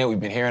establishment. We've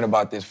been hearing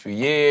about this for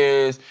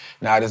years.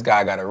 Now this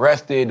guy got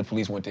arrested. The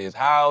police went to his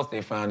house.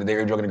 They found that they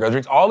were drugging the girls'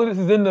 drinks. All of this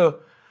is in the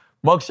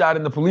mugshot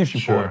in the police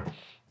report. Sure.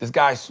 This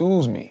guy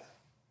sues me.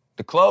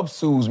 The club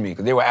sues me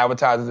because they were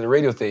advertisers at the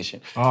radio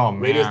station. Oh,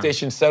 man. Radio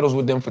station settles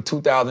with them for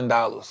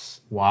 $2,000.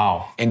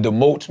 Wow. And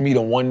demotes me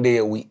to 1 day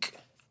a week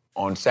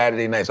on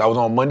Saturday nights. I was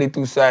on Monday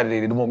through Saturday.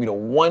 They demote me to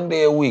 1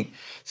 day a week,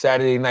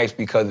 Saturday nights,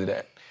 because of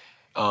that.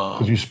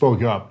 Because you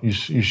spoke up. You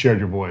shared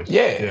your voice.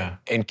 Yeah.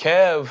 And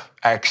Kev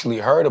actually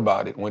heard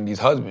about it, Wendy's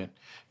husband,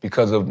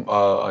 because of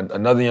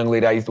another young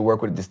lady I used to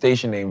work with at the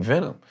station named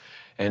Venom.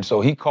 And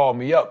so he called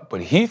me up,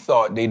 but he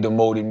thought they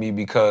demoted me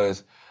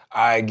because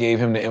I gave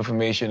him the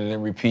information and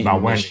then repeated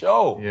the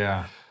show.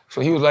 Yeah.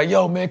 So he was like,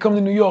 yo, man, come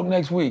to New York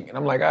next week. And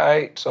I'm like, all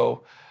right.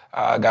 So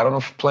I got on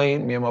a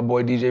plane, me and my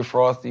boy DJ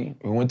Frosty.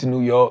 We went to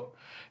New York,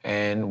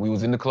 and we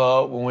was in the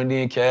club with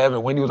Wendy and Kev,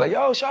 and Wendy was like,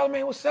 yo,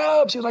 Charlamagne, what's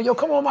up? She was like, yo,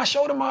 come on my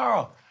show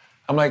tomorrow.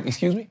 I'm like,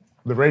 excuse me?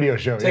 The radio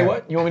show, Say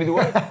what? You want me to do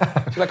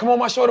what? She's like, come on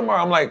my show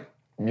tomorrow. I'm like,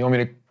 you want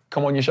me to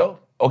come on your show?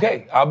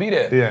 Okay, I'll be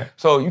there. Yeah.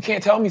 So you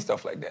can't tell me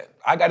stuff like that.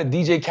 I got a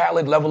DJ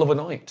Khaled level of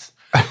annoyance.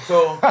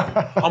 So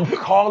I'm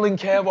calling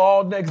Kev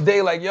all next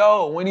day like,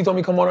 yo, Wendy told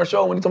me come on our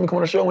show, Wendy told me come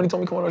on our show, Wendy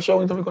told me come on our show,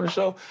 Wendy told me come on our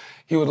show.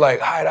 He was like,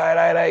 all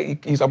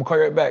right. He's like, I'm gonna call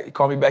you right back. He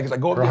called me back. He's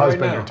like, go up Her there right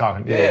husband now. you're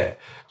talking. Yeah.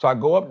 So I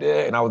go up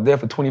there, and I was there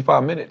for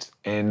 25 minutes.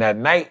 And that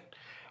night,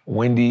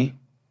 Wendy's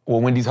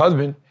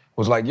husband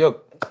was like,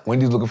 yo,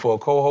 Wendy's looking for a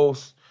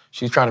co-host.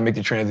 She's trying to make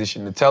the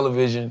transition to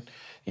television.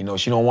 You know,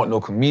 she don't want no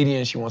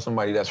comedian. She wants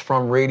somebody that's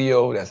from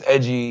radio, that's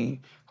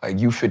edgy, like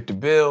you fit the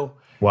bill.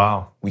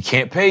 Wow. We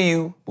can't pay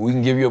you, but we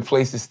can give you a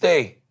place to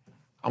stay.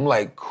 I'm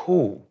like,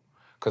 cool.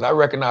 Because I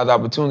recognize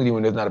opportunity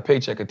when there's not a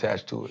paycheck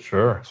attached to it.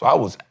 Sure. So I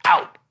was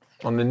out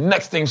on the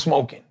next thing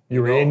smoking.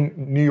 You were in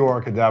New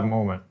York at that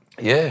moment.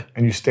 Yeah.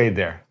 And you stayed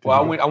there.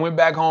 Well, I went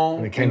back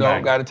home,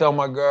 got to tell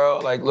my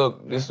girl, like,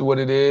 look, this is what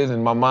it is.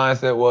 And my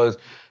mindset was,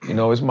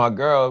 it's my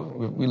girl.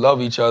 We love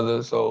each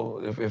other.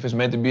 So if it's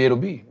meant to be, it'll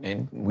be.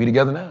 And we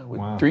together now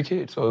with 3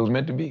 kids. So it was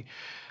meant to be.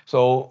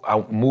 So I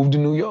moved to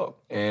New York.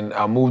 And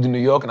I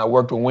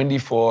worked with Wendy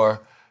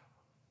for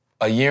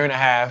a year and a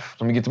half.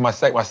 Let me get to my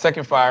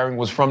second firing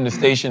was from the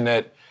station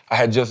that I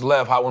had just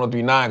left, Hot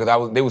 103.9,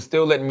 because they were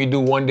still letting me do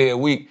 1 day a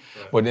week.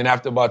 Right. But then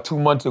after about 2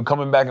 months of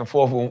flying back and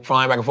forth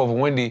with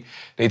Wendy,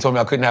 they told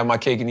me I couldn't have my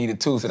cake and eat it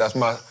too. So that's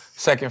my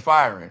second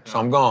firing. So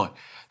I'm gone.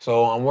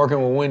 So I'm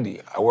working with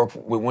Wendy. I worked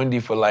with Wendy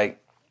for like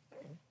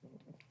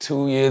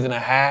 2 years and a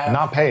half.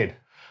 Not paid.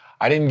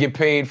 I didn't get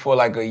paid for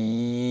like a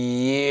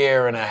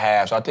year and a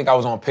half. So I think I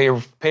was on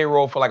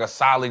payroll for like a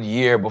solid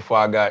year before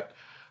I got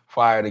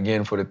fired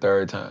again for the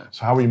third time.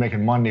 So how were you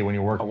making money when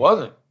you were working?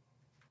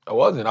 I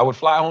wasn't. I would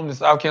fly home to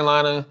South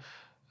Carolina,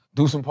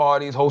 do some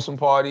parties, host some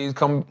parties,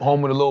 come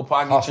home with a little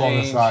pocket Hustle change.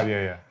 on the side,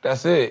 yeah.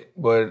 That's it.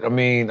 But I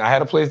mean, I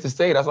had a place to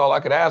stay. That's all I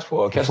could ask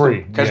for. Catch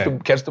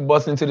the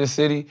bus into the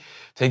city,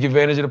 take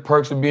advantage of the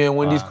perks of being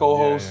Wendy's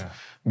co-host. Yeah.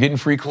 Getting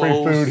free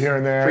clothes. Free food here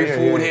and there.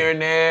 Here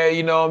and there,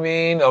 you know what I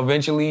mean?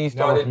 Eventually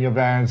started... Networking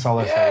events, all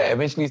that stuff. Yeah,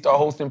 eventually start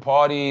hosting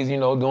parties,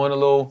 doing a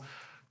little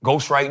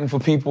ghostwriting for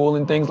people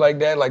and things like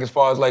that, like as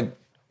far as like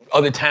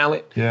other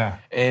talent. Yeah.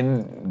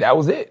 And that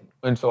was it.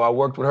 And so I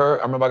worked with her.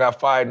 I remember I got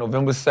fired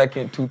November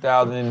 2nd,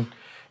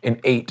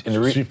 2008.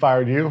 She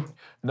fired you?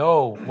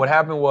 No. What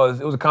happened was,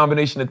 it was a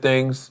combination of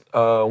things.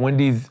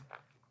 Wendy's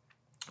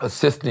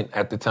assistant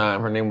at the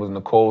time, her name was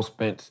Nicole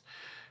Spence,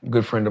 a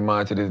good friend of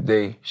mine to this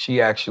day. She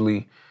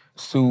actually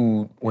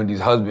sued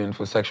Wendy's husband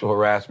for sexual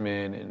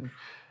harassment and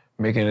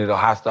making it a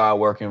hostile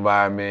work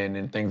environment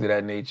and things of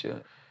that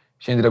nature.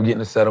 She ended up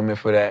getting a settlement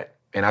for that.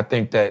 And I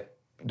think that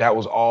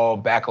was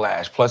all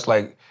backlash. Plus,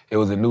 like, it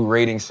was a new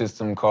rating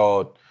system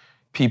called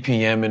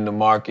PPM in the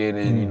market,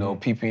 and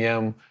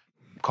PPM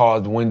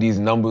caused Wendy's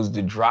numbers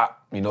to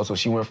drop. So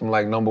she went from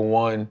like number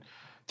 1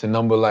 to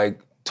number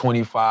like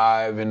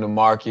 25 in the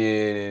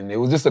market, and it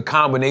was just a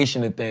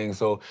combination of things.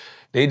 So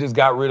they just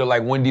got rid of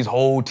like Wendy's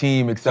whole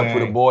team except for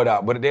the board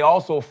out. But they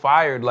also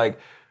fired like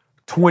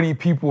 20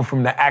 people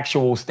from the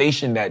actual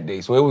station that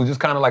day. So it was just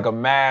kind of like a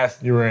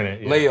mass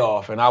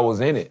layoff, and I was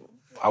in it.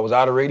 I was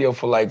out of radio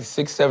for like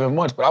 6-7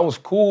 months, but I was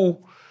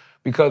cool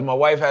because my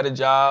wife had a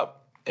job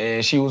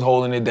and she was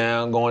holding it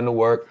down, going to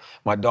work.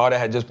 My daughter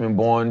had just been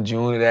born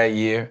June of that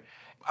year.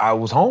 I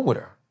was home with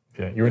her.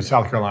 Yeah, you're in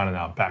South Carolina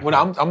now, back when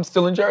I'm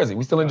still in Jersey.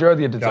 We still in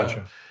Jersey at the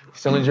time.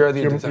 Still in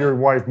Jersey at the time. Your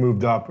wife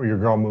moved up, or your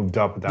girl moved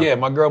up at that point?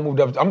 My girl moved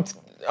up.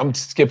 I'm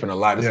skipping a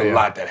lot. There's a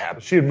lot that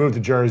happened. She had moved to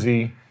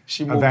Jersey.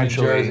 She moved to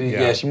Jersey.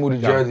 Yeah, she moved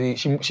to Jersey.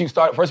 She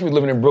started, first she was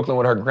living in Brooklyn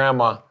with her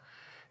grandma,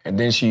 and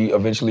then she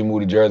eventually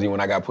moved to Jersey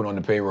when I got put on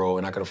the payroll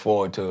and I could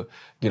afford to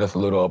get us a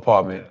little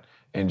apartment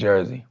in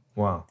Jersey.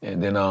 Wow.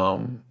 And then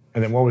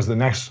what was the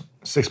next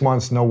 6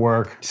 months, no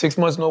work? 6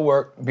 months, no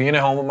work, being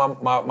at home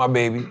with my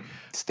baby,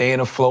 staying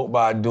afloat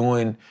by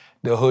doing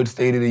the Hood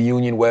State of the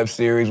Union web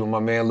series with my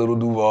man Little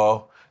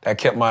Duval. that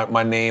kept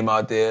my name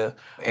out there.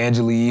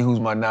 Angela Yee, who's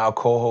my now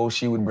co-host,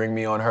 she would bring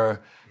me on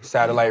her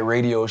satellite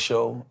radio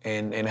show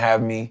and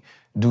have me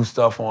do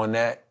stuff on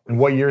that. And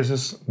what year is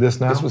this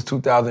now? This was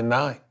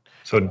 2009.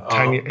 So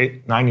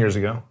 9 years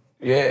ago.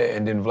 Yeah,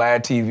 and then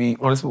Vlad TV.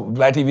 Well,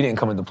 Vlad TV didn't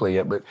come into play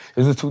yet, but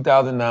this was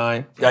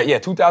 2009. Yeah,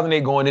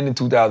 2008 going into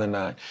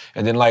 2009.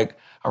 And then like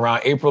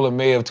around April or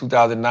May of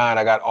 2009,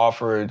 I got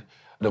offered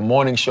the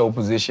morning show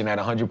position at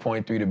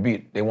 100.3 The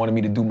Beat. They wanted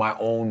me to do my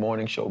own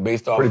morning show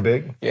based off... Pretty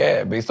big.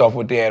 Yeah, based off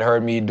what they had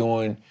heard me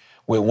doing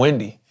with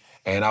Wendy.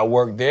 And I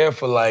worked there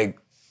for like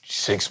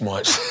 6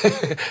 months,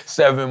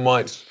 7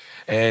 months.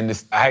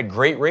 And I had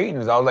great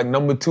ratings. I was like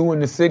 #2 in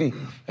the city.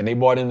 And they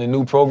brought in a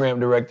new program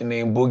director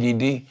named Boogie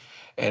D.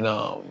 And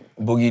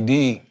Boogie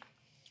D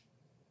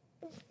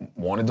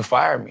wanted to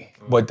fire me.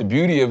 But the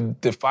beauty of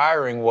the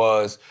firing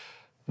was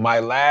my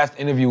last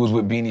interview was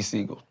with Beanie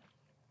Siegel.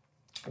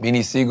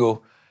 Beanie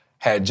Siegel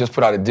had just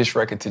put out a diss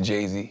record to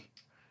Jay-Z.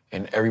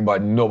 And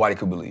nobody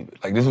could believe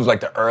it. Like, this was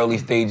like the early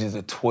stages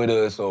of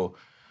Twitter, so,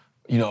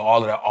 you know,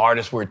 all of the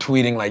artists were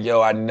tweeting like,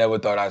 yo, I never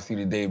thought I'd see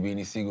the day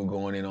Beanie Siegel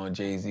going in on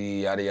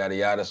Jay-Z, yada, yada,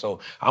 yada. So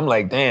I'm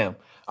like, damn,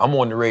 I'm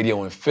on the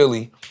radio in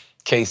Philly.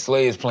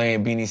 K-Slay is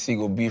playing Beanie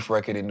Siegel Beef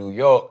record in New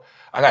York.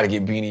 I got to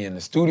get Beanie in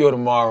the studio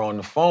tomorrow on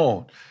the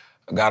phone.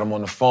 I got him on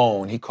the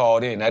phone. He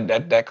called in.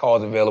 That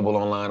call's available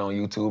online on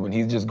YouTube, and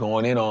he's just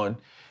going in on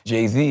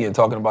Jay-Z and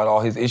talking about all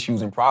his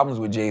issues and problems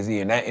with Jay-Z,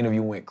 and that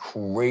interview went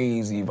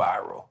crazy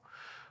viral.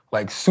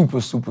 Like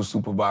super, super,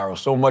 super viral.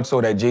 So much so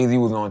that Jay-Z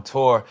was on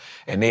tour,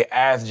 and they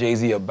asked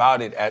Jay-Z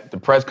about it at the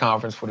press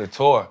conference for the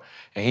tour,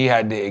 and he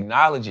had to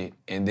acknowledge it.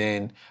 And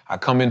then I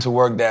come into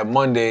work that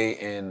Monday,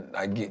 and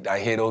I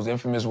hear those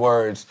infamous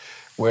words,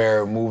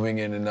 "We're moving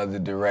in another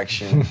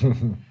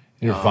direction."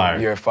 You're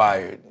fired. You're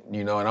fired.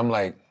 You know, and I'm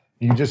like,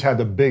 you just had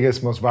the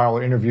biggest, most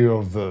viral interview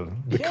of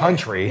the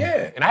country.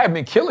 Yeah, and I had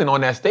been killing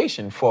on that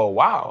station for a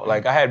while.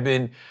 Like, I had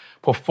been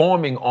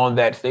performing on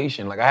that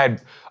station. Like, I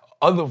had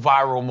other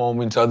viral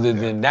moments other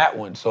than that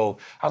one. So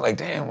I was like,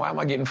 damn, why am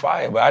I getting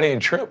fired? But I didn't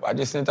trip. I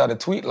just sent out a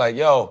tweet like,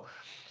 yo,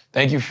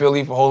 thank you,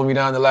 Philly, for holding me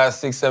down the last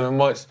 6, 7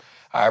 months.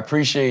 I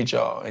appreciate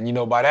y'all. And, you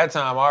know, by that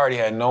time,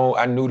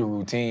 I knew the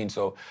routine.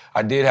 So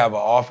I did have an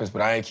office,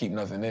 but I ain't keep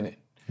nothing in it.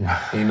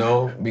 You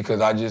know,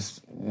 because I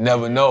just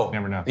never know.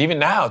 Never know. Even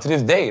now, to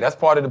this day, that's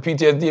part of the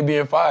PTSD of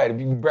being fired.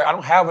 I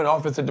don't have an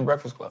office at the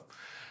Breakfast Club.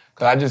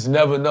 Because I just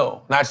never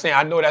know. Not saying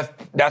I know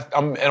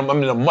I'm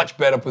in a much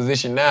better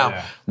position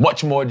now,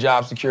 much more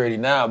job security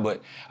now,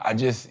 but I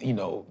just, you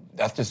know,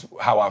 that's just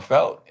how I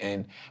felt.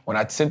 And when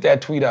I sent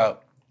that tweet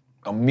out,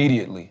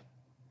 immediately,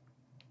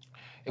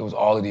 it was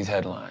all of these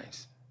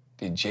headlines.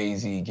 Did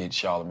Jay-Z get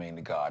Charlamagne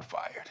the God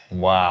fired?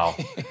 Wow.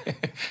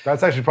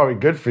 That's actually probably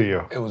good for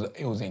you. It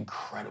was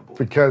incredible.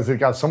 Because it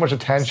got so much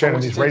attention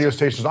and these radio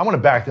stations. I want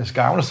to back this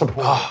guy. I want to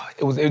support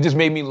him. It just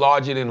made me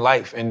larger than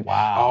life. And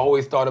I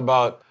always thought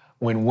about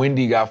when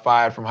Wendy got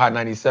fired from Hot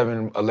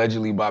 97,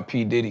 allegedly by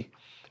P. Diddy,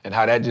 and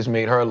how that just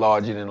made her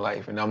larger than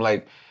life. And I'm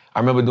like, I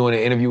remember doing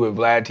an interview with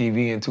Vlad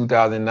TV in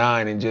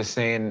 2009 and just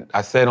saying,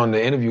 I said on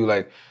the interview,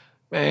 like,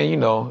 man, you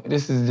know,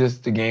 this is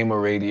just the game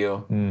of radio.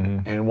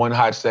 Mm-hmm. And one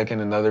hot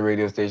second, another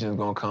radio station is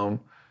gonna come,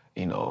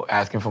 you know,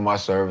 asking for my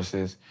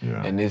services.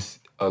 Yeah. And this,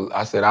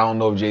 I said, I don't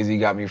know if Jay-Z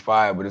got me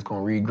fired, but it's gonna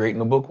read great in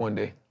the book one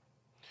day.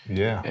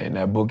 Yeah. And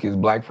that book is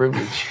Black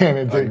Privilege. And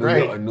it did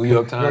great. A New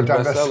York Times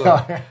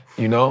bestseller.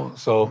 You know,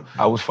 so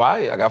I was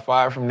fired. I got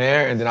fired from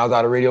there, and then I was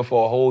out of radio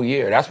for a whole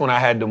year. That's when I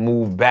had to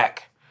move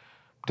back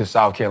to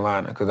South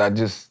Carolina, because I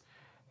just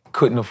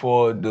couldn't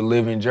afford to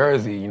live in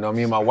Jersey. You know what I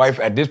mean? My wife,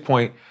 at this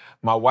point,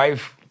 my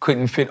wife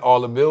couldn't fit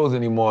all the bills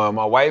anymore.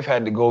 My wife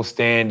had to go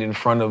stand in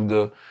front of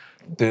the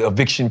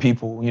eviction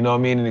people, you know what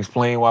I mean, and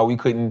explain why we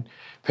couldn't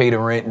pay the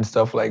rent and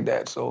stuff like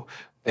that. So,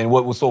 and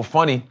what was so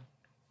funny,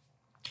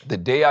 the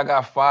day I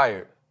got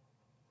fired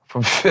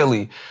from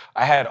Philly,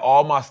 I had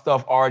all my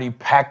stuff already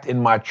packed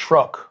in my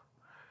truck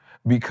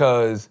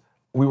because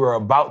we were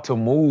about to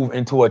move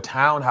into a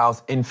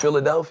townhouse in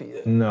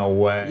Philadelphia. No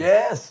way.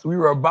 Yes, we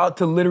were about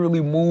to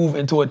literally move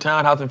into a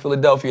townhouse in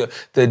Philadelphia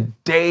the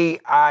day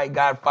I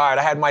got fired.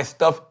 I had my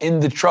stuff in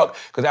the truck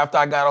because after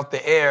I got off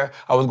the air,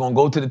 I was gonna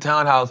go to the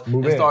townhouse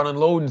and start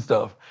unloading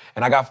stuff.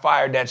 And I got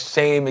fired that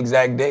same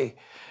exact day.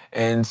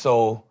 And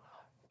so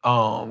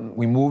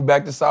we moved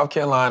back to South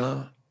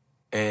Carolina,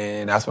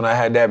 and that's when I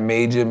had that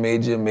major,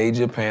 major,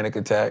 major panic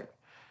attack.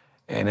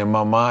 And in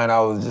my mind, I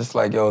was just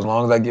like, yo, as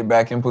long as I get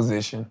back in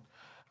position,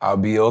 I'll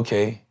be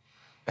okay.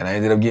 And I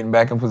ended up getting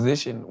back in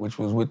position, which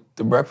was with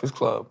the Breakfast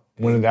Club.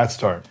 When did that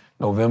start?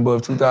 November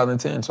of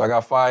 2010. So I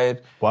got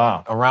fired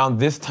around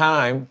this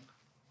time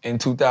in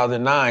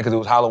 2009 because it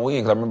was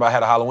Halloween. Because I remember I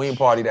had a Halloween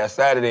party that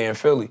Saturday in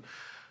Philly.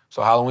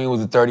 So Halloween was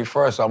the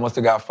 31st. So I must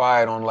have got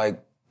fired on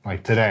like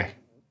today.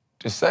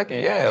 The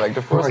second, yeah, like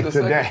the first or the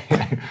today.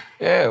 Second.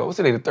 Yeah, what's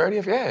today, the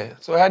 30th? Yeah.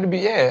 So it had to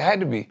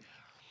be.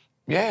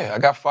 Yeah, I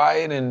got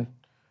fired, and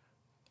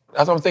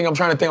that's what I'm thinking. I'm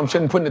trying to think.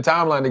 I'm putting the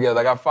timeline together.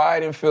 I got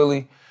fired in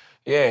Philly.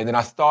 Yeah, and then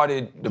I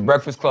started the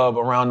Breakfast Club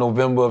around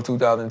November of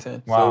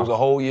 2010. Wow. So it was a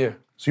whole year.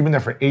 So you've been there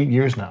for 8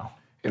 years now.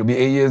 It'll be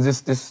 8 years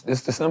this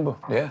December,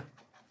 yeah.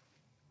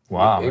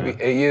 Wow, It'll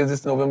be 8 years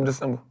this November,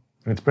 December.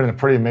 It's been a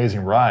pretty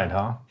amazing ride,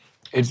 huh?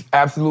 It's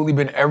absolutely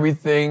been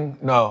everything.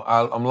 No,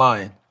 I'm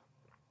lying.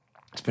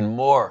 It's been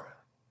more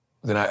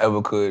than I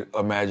ever could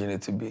imagine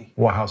it to be.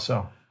 Well, how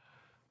so?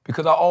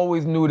 Because I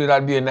always knew that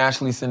I'd be a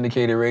nationally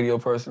syndicated radio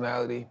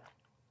personality.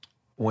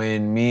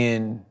 When me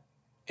and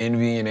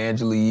Envy and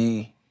Angela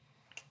Yee,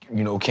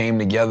 came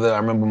together, I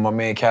remember my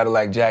man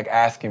Cadillac Jack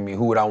asking me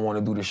who would I want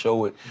to do the show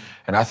with,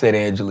 and I said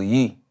Angela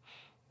Yee.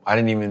 I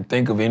didn't even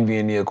think of Envy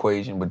in the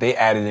equation, but they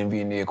added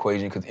Envy in the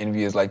equation because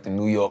Envy is like the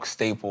New York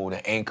staple,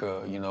 the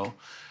anchor,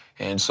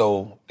 And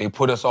so they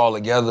put us all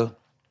together,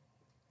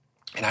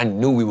 and I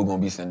knew we were going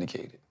to be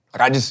syndicated.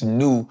 Like, I just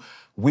knew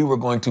we were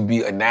going to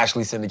be a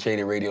nationally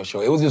syndicated radio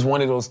show. It was just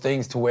one of those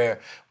things to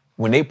where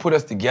when they put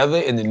us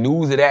together and the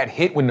news of that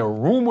hit, when the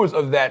rumors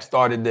of that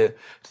started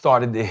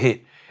to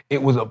hit,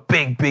 it was a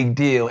big, big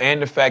deal.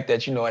 And the fact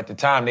that, at the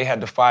time they had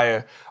to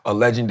fire a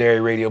legendary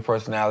radio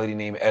personality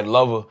named Ed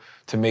Lover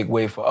to make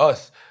way for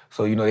us.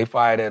 So, they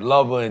fired Ed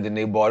Lover and then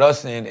they brought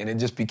us in, and it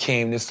just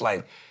became this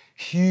like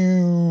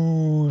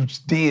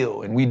huge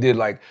deal. And we did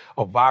like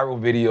a viral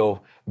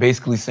video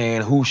basically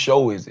saying, whose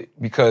show is it?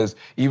 Because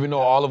even though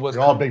all of us—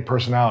 You're all big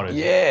personalities.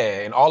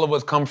 Yeah, and all of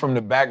us come from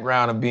the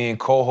background of being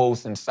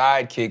co-hosts and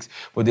sidekicks,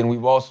 but then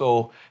we've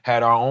also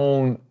had our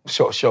own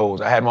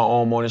shows. I had my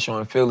own morning show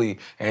in Philly.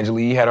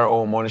 Angela Yee had her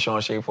own morning show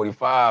on Shade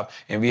 45,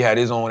 and we had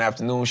his own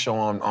afternoon show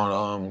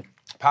on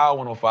Power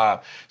 105.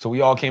 So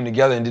we all came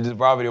together and did this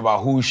viral video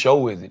about whose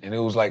show is it? And it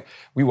was like,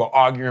 we were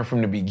arguing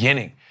from the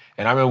beginning.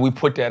 And I remember we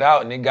put that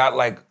out and it got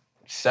like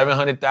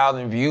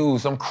 700,000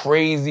 views, some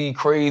crazy,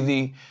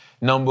 crazy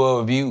number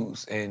of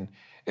views. And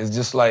it's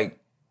just like,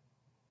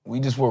 we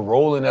just were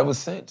rolling ever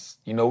since.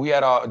 We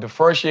had the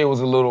first year was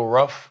a little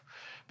rough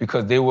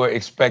because they were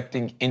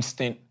expecting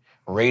instant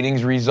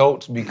ratings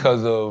results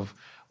because of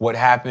what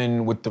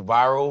happened with the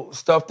viral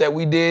stuff that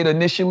we did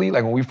initially.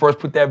 Like when we first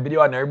put that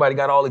video out and everybody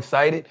got all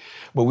excited,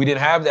 but we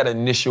didn't have that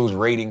initial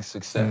rating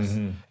success.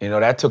 Mm-hmm.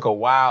 That took a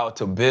while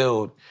to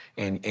build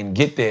and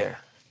get there.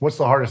 What's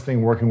the hardest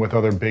thing working with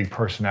other big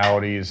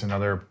personalities and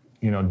other,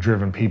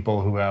 driven people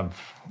who have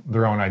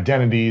their own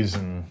identities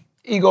and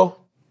ego?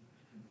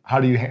 How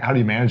do you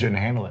manage it and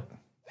handle it?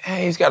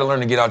 Hey, you just got to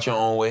learn to get out your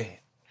own way.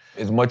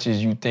 As much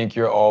as you think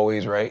you're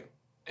always right,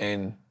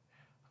 and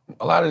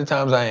a lot of the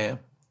times I am.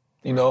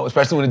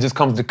 Especially when it just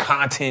comes to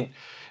content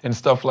and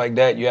stuff like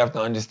that, you have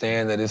to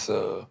understand that it's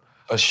a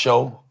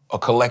show, a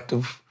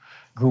collective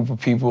group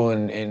of people,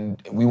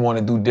 and we want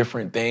to do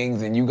different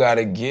things, and you got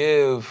to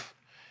give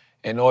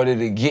in order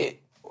to get.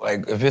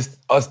 Like, if it's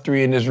us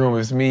three in this room,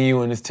 if it's me,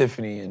 you, and it's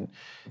Tiffany, and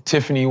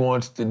Tiffany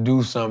wants to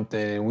do something,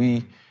 and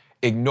we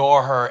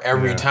ignore her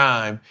every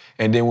time,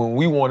 and then when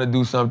we want to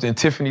do something,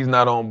 Tiffany's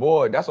not on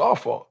board, that's our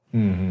fault.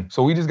 Mm-hmm.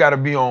 So we just got to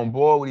be on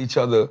board with each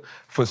other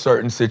for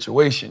certain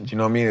situations. You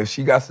know what I mean? If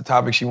she got the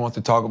topic she wants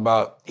to talk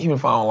about, even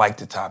if I don't like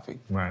the topic,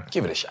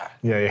 give it a shot.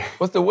 Yeah.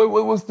 What's the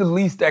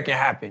least that can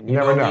happen? You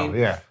never know what know. I mean?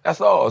 Yeah. That's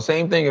all.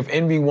 Same thing if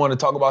Envy want to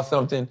talk about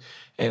something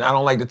and I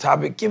don't like the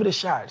topic, give it a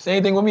shot.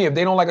 Same thing with me. If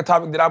they don't like a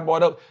topic that I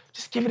brought up,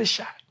 just give it a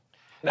shot.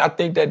 And I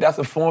think that's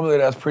a formula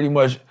that's pretty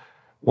much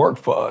worked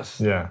for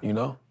us. Yeah.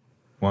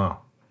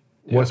 Wow.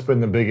 Yeah. What's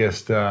been the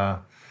biggest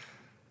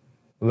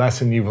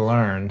lesson you've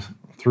learned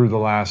through the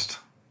last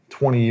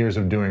 20 years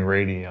of doing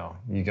radio?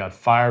 You got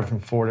fired from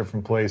 4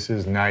 different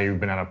places. Now you've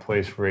been at a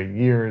place for 8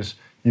 years.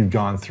 You've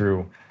gone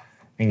through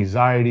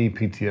anxiety,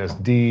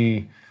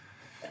 PTSD.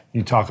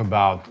 You talk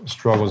about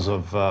struggles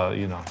of,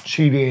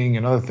 cheating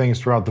and other things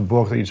throughout the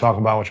book that you talk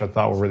about, which I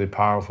thought were really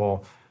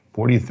powerful.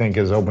 What do you think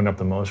has opened up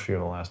the most for you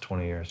in the last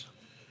 20 years?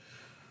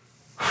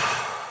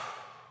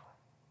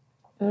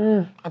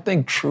 I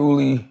think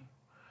truly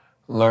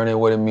learning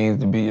what it means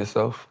to be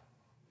yourself.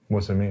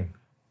 What's it mean?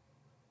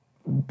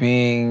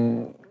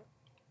 Being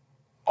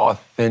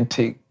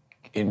authentic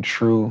and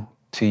true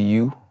to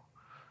you,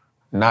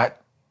 not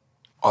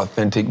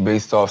authentic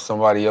based off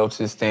somebody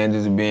else's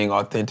standards of being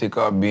authentic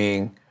or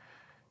being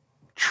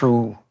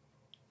true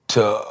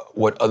to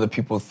what other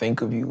people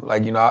think of you.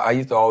 Like, I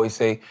used to always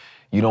say,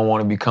 you don't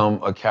want to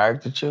become a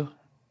caricature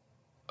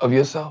of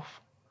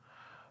yourself.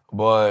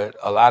 But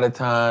a lot of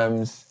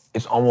times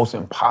it's almost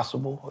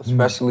impossible,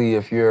 especially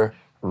if you're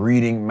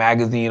reading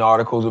magazine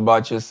articles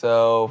about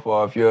yourself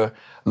or if you're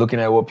looking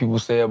at what people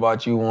say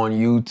about you on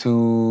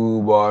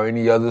YouTube or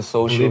any other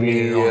social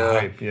media. Your own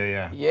hype.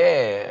 Yeah.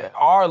 Yeah.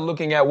 Or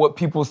looking at what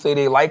people say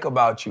they like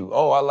about you.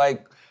 Oh, I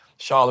like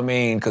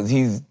Charlamagne because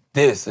he's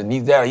this and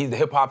he's that. He's the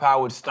hip-hop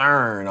Howard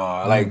Stern.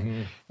 Or like,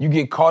 you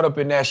get caught up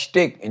in that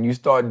shtick and you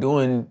start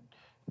doing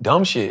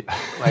dumb shit.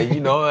 Like,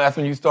 that's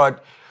when you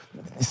start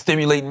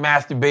stimulating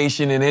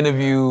masturbation in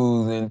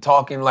interviews and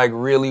talking like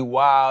really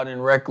wild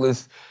and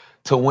reckless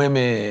to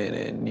women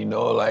and,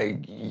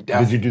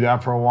 Did you do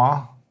that for a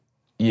while?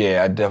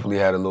 Yeah, I definitely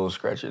had a little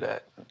stretch of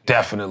that.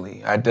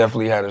 Definitely. I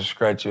definitely had a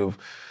stretch of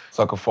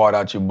suck a fart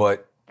out your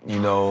butt,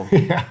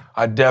 Yeah.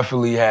 I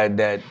definitely had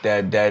that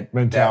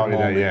mentality. that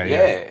moment. Yeah.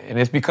 And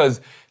it's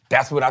because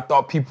that's what I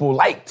thought people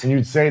liked. And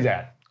you'd say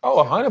that.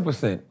 Oh,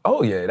 100%.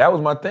 Oh, yeah, that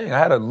was my thing. I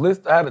had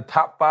a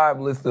top 5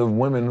 list of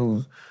women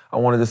who's I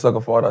wanted to suck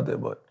a fart out there,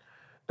 but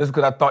just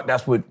because I thought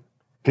that's what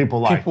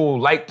People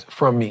liked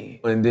from me.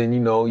 And then,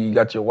 you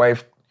got your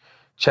wife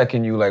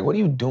checking you like, what are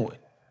you doing?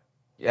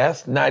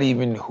 That's not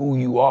even who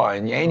you are,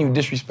 and you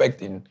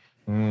disrespecting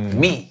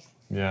me.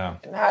 Yeah.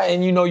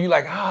 And you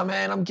like,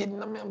 man,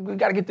 we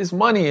gotta get this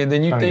money. And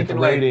then you thinking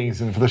the like ratings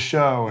and for the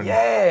show. And...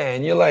 Yeah,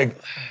 and you're like,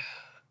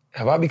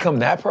 have I become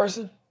that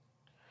person?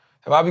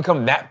 Have I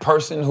become that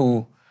person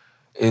who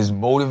is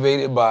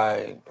motivated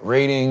by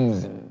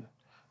ratings and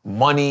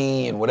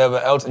money and whatever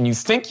else? And you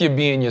think you're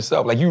being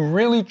yourself. Like, you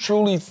really,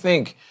 truly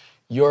think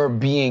you're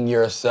being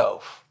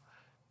yourself.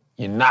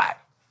 You're not.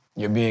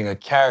 You're being a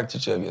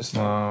caricature of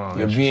yourself.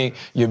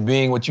 You're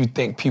being what you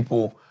think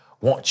people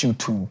want you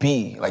to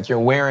be. Like, you're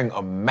wearing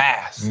a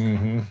mask.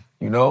 And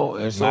so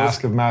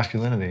mask of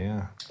masculinity,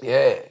 yeah.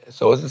 Yeah.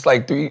 So it's just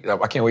like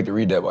I can't wait to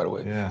read that, by the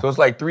way. Yeah. So it's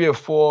like 3 or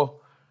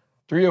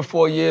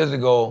 4 years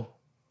ago,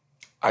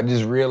 I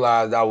just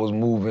realized I was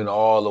moving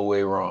all the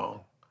way wrong.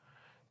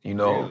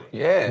 Really?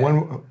 Yeah.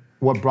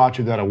 What brought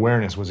you that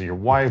awareness? Was it your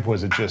wife?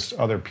 Was it just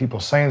other people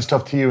saying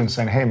stuff to you and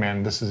saying, hey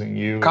man, this isn't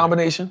you?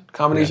 Combination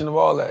of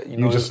all that.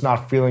 You just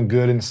not feeling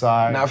good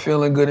inside? Not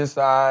feeling good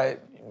inside,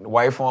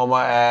 wife on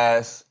my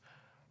ass,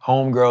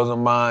 homegirls of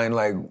mine,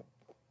 like,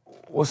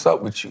 what's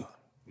up with you?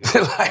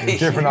 Like, you're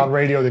different on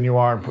radio than you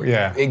are,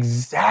 yeah.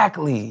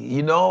 Exactly,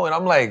 and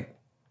I'm like,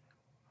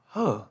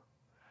 huh.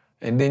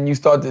 And then you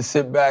start to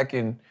sit back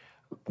and,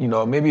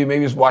 maybe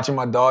it's watching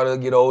my daughter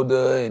get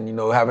older and,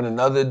 having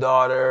another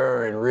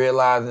daughter and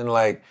realizing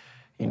like,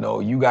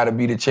 you gotta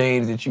be the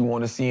change that you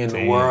want to see in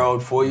the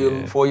world for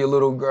your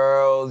little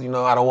girls.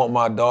 I don't want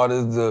my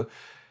daughters to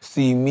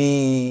see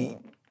me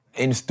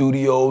in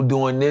studio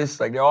doing this.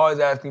 Like, they're always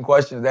asking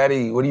questions.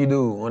 Daddy, what do you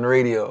do on the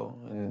radio?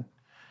 And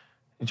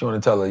you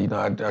want to tell her,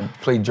 I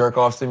play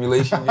jerk-off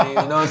simulation games, you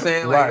know what I'm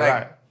saying?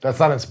 Right. That's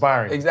not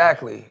inspiring.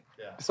 Exactly.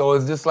 Yeah. So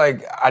it's just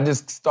like, I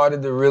just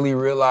started to really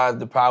realize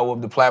the power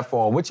of the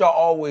platform, which I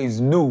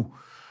always knew.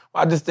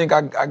 I just think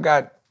I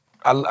got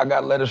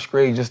led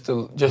astray just a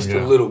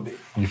little bit.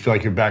 You feel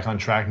like you're back on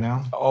track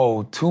now?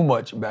 Oh, too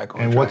much back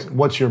on track. And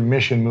what's your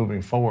mission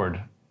moving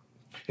forward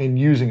in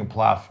using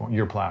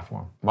your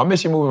platform? My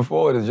mission moving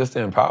forward is just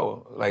to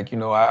empower. Like,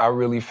 I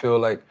really feel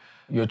like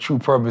your true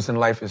purpose in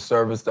life is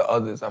service to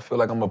others. I feel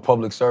like I'm a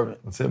public servant.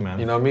 That's it, man.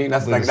 You know what I mean?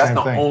 That's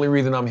the only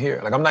reason I'm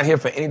here. Like, I'm not here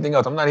for anything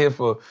else. I'm not here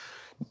for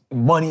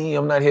money.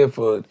 I'm not here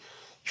for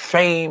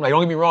fame. Like,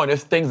 don't get me wrong,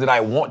 there's things that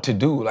I want to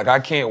do. Like, I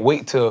can't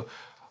wait to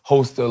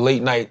host a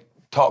late night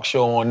talk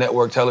show on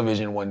network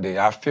television one day.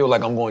 I feel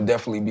like I'm going to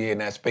definitely be in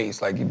that space.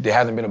 Like, there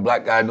hasn't been a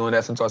black guy doing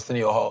that since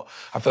Arsenio Hall.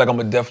 I feel like I'm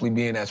going to definitely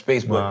be in that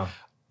space. But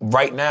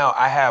right now,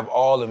 I have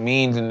all the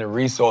means and the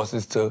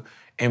resources to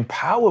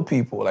empower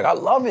people. Like, I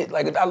love it.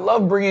 Like, I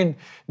love bringing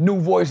new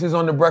voices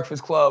on the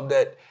Breakfast Club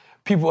that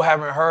people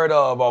haven't heard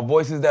of, or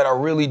voices that are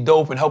really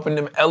dope, and helping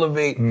them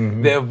elevate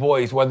their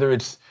voice, whether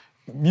it's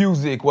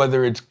music,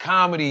 whether it's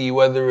comedy,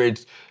 whether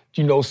it's,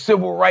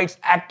 civil rights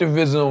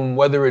activism,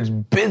 whether it's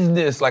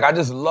business. Like, I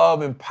just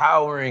love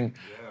empowering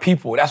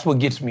people. That's what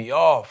gets me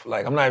off.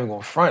 Like, I'm not even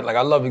gonna front. Like,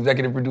 I love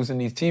executive producing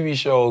these TV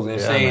shows and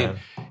saying,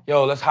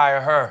 yo, let's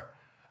hire her.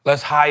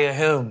 Let's hire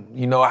him.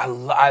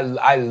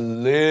 I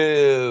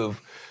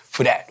live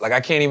for that. Like,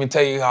 I can't even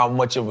tell you how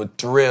much of a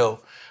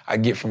thrill I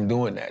get from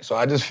doing that. So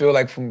I just feel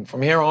like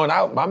from here on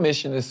out, my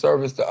mission is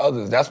service to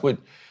others. That's what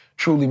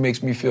truly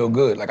makes me feel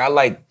good. Like, I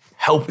like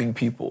helping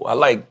people. I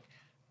like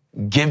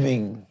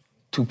giving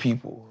to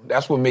people.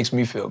 That's what makes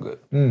me feel good.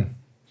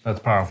 That's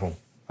powerful.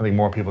 I think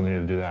more people need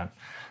to do that.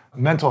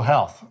 Mental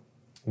health.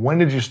 When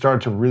did you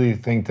start to really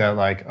think that,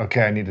 like,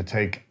 okay, I need to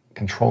take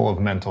control of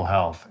mental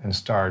health and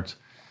start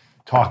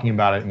talking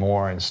about it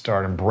more and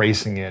start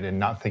embracing it and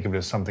not think of it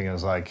as something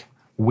as, like,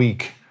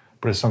 weak,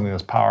 but as something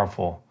that's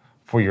powerful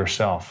for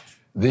yourself?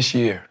 This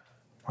year.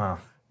 Wow.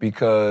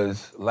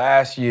 Because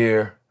last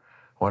year,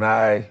 when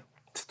I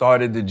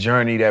started the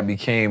journey that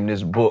became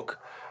this book,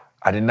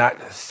 I did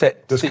not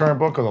set... This current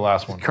book or the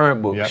last one?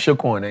 Current book,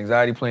 Shook On,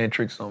 Anxiety Playing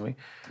Tricks on Me.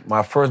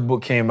 My first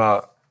book came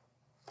out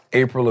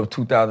April of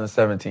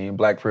 2017,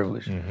 Black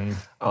Privilege.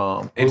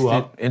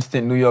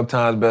 Instant New York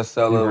Times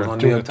bestseller. It was on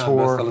New York Times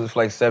bestsellers for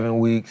like 7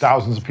 weeks.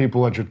 Thousands of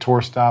people at your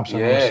tour stops. I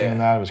remember seeing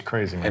that. It was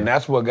crazy, man. And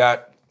that's what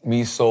got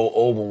me so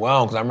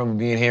overwhelmed, because I remember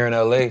being here in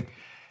LA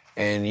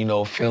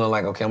and, feeling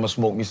like, okay, I'm gonna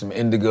smoke me some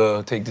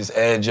indica, take this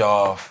edge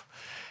off.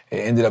 It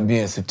ended up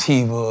being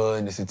sativa,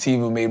 and the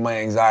sativa made my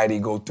anxiety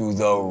go through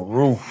the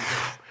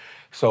roof.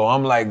 So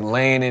I'm like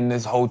laying in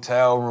this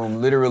hotel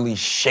room, literally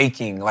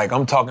shaking. Like,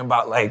 I'm talking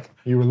about, like,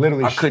 you were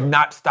literally I could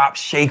not stop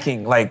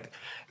shaking. Like,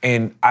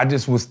 and I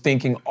just was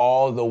thinking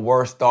all the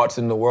worst thoughts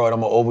in the world.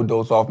 I'm gonna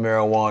overdose off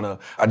marijuana.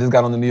 I just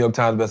got on the New York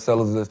Times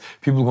bestsellers list.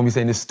 People are gonna be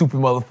saying, this stupid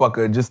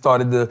motherfucker just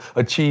started to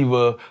achieve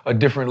a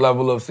different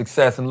level of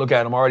success, and look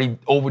at him, already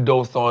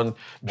overdosed on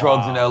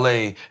drugs in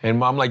LA.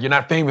 And I'm like, you're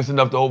not famous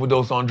enough to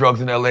overdose on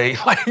drugs in LA.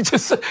 Like,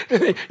 just,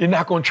 you're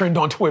not gonna trend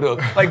on Twitter.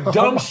 Like,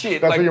 dumb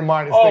shit. That's like, what your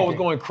mind is thinking. It was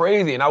going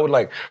crazy. And I would,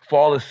 like,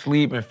 fall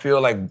asleep and feel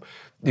like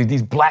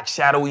these black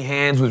shadowy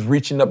hands was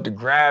reaching up to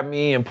grab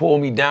me and pull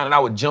me down, and I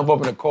would jump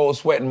up in a cold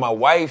sweat, and my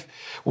wife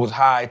was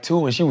high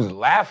too, and she was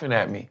laughing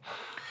at me.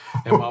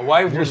 And my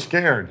wife You're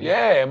scared.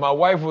 Yeah, and my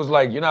wife was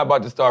like, you're not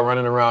about to start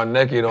running around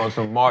naked on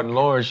some Martin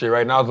Lawrence shit,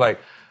 right? And I was like,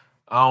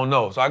 I don't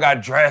know. So I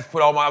got dressed,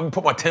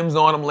 put my Timbs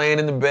on, I'm laying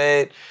in the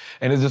bed,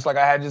 and it's just like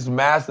I had this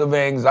massive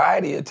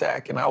anxiety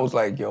attack, and I was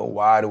like, yo,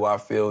 why do I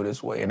feel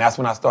this way? And that's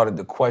when I started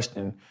to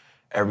question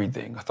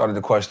everything. I started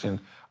to question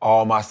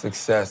all my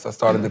success. I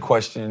started to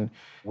question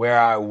where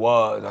I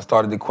was. I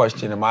started to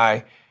question, am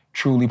I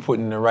truly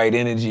putting the right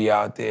energy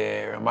out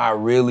there? Am I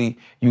really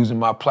using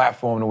my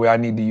platform the way I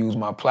need to use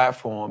my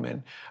platform?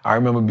 And I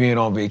remember being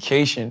on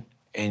vacation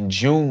in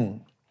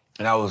June,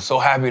 and I was so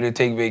happy to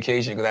take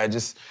vacation because I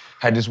just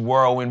had this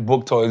whirlwind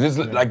book tour. This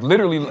is like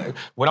literally like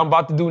what I'm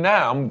about to do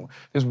now.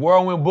 This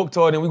whirlwind book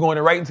tour, then we're going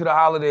right into the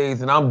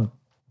holidays, and I'm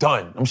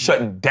done. I'm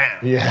shutting down.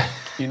 Yeah.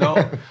 You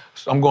know?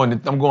 So I'm going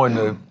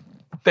to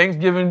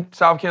Thanksgiving,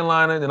 South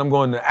Carolina, then I'm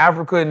going to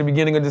Africa in the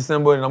beginning of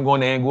December, and I'm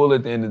going to Anguilla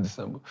at the end of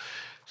December.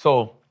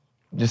 So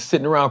just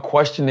sitting around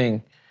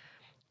questioning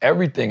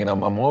everything, and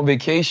I'm on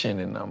vacation,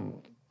 and I'm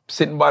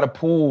sitting by the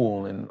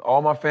pool, and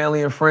all my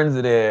family and friends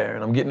are there,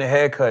 and I'm getting a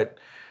haircut,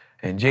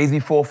 and Jay-Z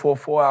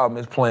 444 album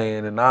is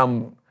playing, and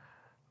I'm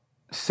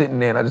sitting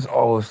there, and I just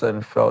all of a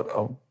sudden felt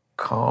a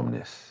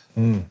calmness.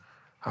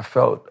 I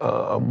felt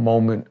a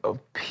moment of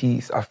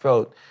peace. I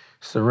felt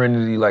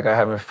serenity like I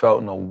haven't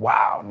felt in a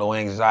while. No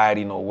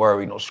anxiety, no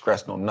worry, no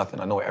stress, no nothing.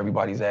 I know where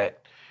everybody's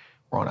at.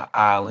 We're on an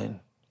island.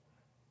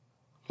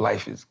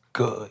 Life is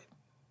good.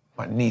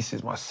 My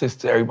nieces, my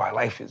sister, everybody,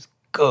 life is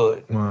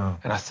good. Wow.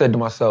 And I said to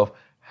myself,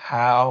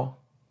 how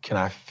can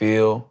I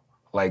feel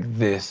like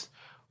this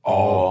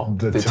all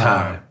the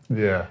time?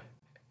 Yeah.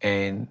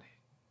 And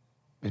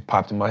it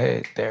popped in my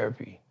head,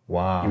 therapy.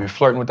 Wow. You've been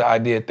flirting with the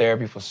idea of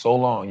therapy for so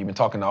long. You've been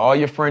talking to all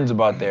your friends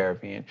about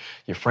therapy, and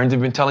your friends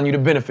have been telling you the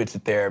benefits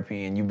of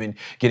therapy, and you've been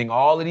getting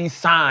all of these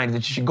signs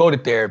that you should go to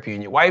therapy,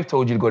 and your wife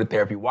told you to go to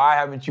therapy. Why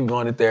haven't you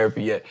gone to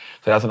therapy yet?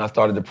 So that's when I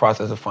started the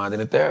process of finding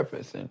a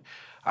therapist, and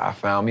I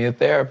found me a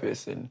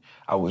therapist, and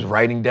I was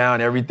writing down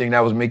everything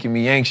that was making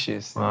me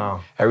anxious,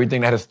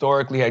 everything that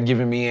historically had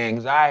given me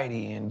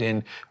anxiety. And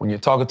then when you're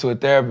talking to a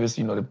therapist,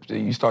 you know,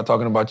 you start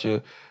talking about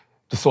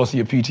the source of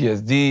your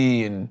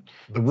PTSD and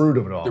the root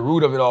of it all. The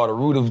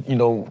root of, you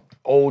know,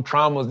 old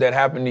traumas that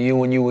happened to you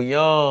when you were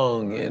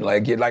young. And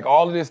like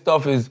all of this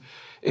stuff is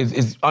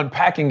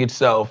unpacking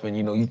itself. And,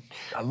 you know,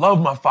 I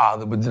love my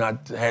father, but then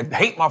I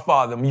hate my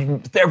father. The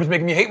therapist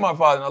making me hate my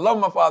father, and I love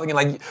my father again.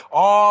 Like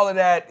all of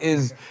that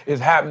is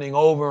happening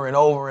over and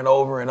over and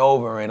over and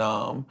over.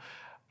 And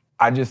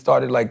I just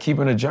started like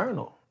keeping a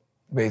journal,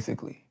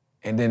 basically.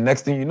 And then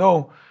next thing you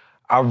know,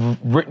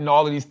 I've written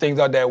all of these things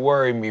out that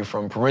worry me,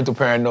 from parental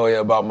paranoia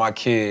about my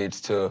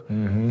kids to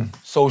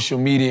social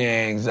media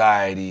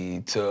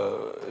anxiety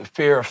to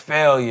fear of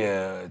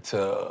failure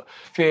to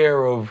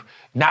fear of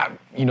not,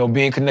 you know,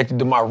 being connected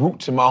to my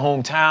roots in my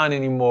hometown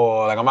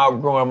anymore. Like I'm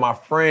outgrowing my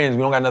friends.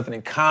 We don't got nothing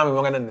in common. We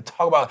don't got nothing to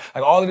talk about.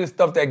 Like all of this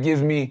stuff that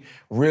gives me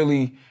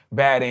really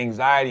bad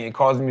anxiety and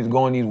causes me to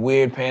go in these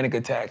weird panic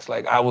attacks.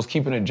 Like I was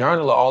keeping a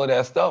journal of all of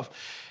that stuff.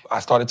 I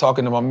started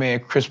talking to my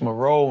man, Chris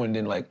Moreau, and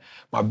then like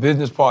my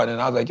business partner,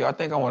 and I was like, yo, I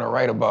think I want to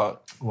write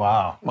about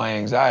my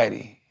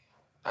anxiety.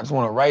 I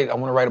want to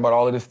write about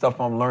all of this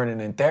stuff I'm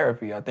learning in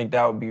therapy. I think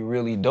that would be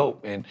really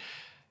dope. And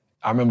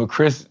I remember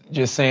Chris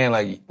just saying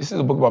like, this is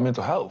a book about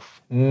mental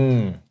health.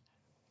 And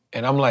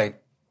I'm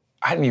like,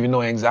 I didn't even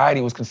know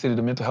anxiety was considered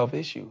a mental health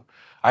issue.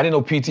 I didn't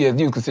know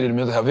PTSD was considered a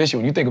mental health issue.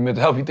 When you think of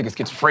mental health, you think of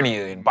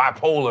schizophrenia and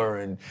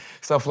bipolar and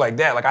stuff like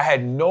that. Like I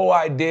had no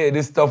idea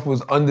this stuff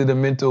was under the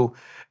mental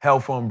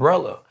health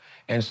umbrella.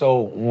 And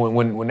so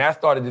when that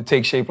started to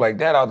take shape like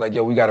that, I was like,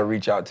 yo, we got to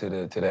reach out to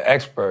the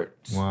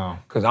experts. Wow.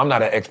 Because I'm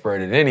not an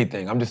expert at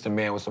anything. I'm just a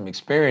man with some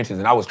experiences.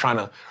 And I was trying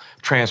to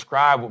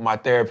transcribe what my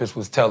therapist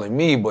was telling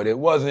me, but it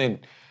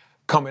wasn't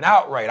coming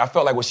out right. I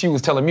felt like what she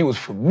was telling me was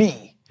for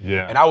me.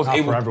 Yeah, and I was not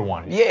able for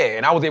everyone. Yeah,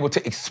 and I was able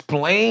to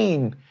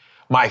explain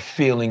my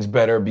feelings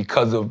better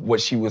because of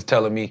what she was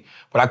telling me,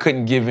 but I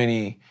couldn't give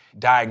any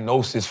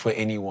diagnosis for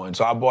anyone.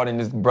 So I brought in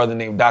this brother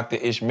named Dr.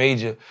 Ish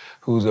Major,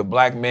 who's a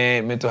black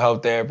man, mental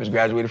health therapist,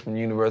 graduated from the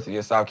University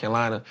of South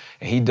Carolina,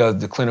 and he does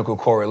the clinical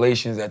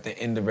correlations at the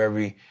end of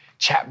every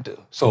chapter.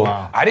 So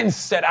I didn't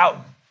set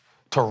out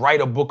to write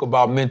a book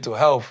about mental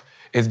health.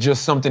 It's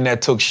just something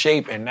that took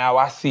shape, and now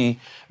I see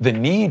the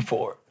need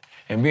for it.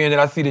 And being that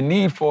I see the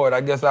need for it,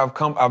 I guess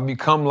I've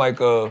become like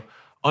a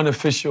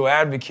unofficial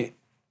advocate.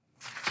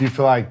 Do you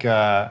feel like,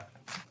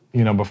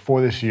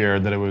 before this year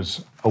that it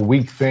was a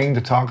weak thing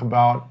to talk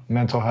about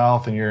mental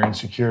health and your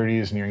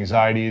insecurities and your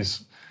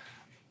anxieties?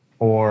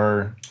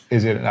 Or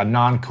is it a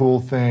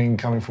non-cool thing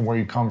coming from where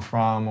you come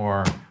from?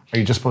 Or are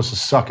you just supposed to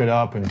suck it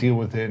up and deal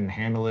with it and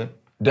handle it?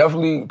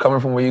 Definitely coming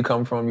from where you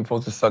come from, you're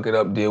supposed to suck it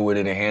up, deal with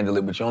it, and handle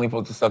it, but you're only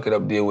supposed to suck it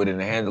up, deal with it,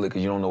 and handle it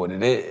because you don't know what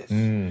it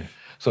is.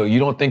 So you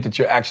don't think that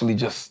you're actually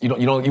just, you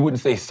wouldn't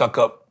say suck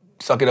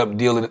it up,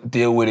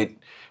 deal with it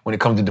when it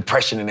comes to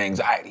depression and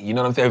anxiety. You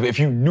know what I'm saying? If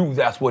you knew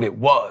that's what it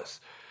was,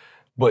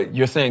 but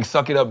you're saying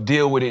suck it up,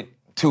 deal with it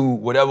to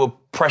whatever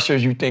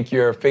pressures you think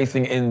you're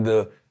facing in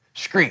the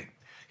street.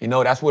 You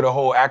know, that's where the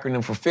whole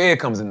acronym for FAIR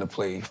comes into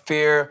play.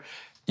 Fear,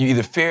 you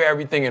either fear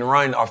everything and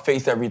run or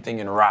face everything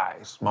and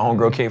rise. My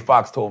homegirl K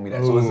Fox told me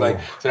that. So it's like,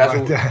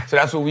 so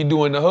that's what we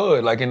do in the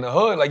hood. Like in the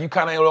hood, like you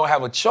kind of don't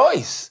have a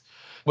choice.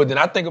 But then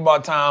I think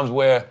about times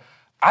where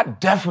I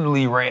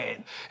definitely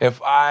ran.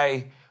 If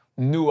I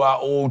knew I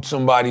owed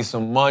somebody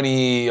some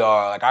money,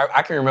 or like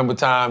I can remember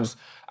times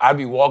I'd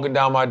be walking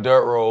down my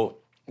dirt road,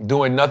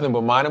 doing nothing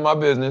but minding my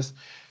business,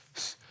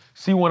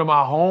 see one of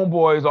my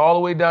homeboys all the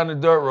way down the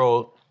dirt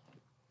road,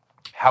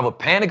 have a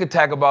panic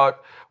attack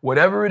about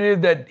whatever it is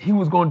that he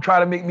was going to try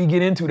to make me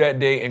get into that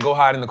day, and go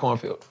hide in the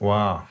cornfield.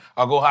 Wow.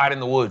 Or go hide in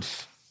the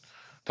woods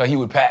till he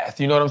would pass.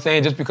 You know what I'm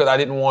saying? Just because I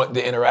didn't want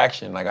the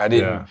interaction. Like I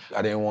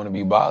didn't want to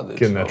be bothered.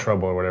 Get in that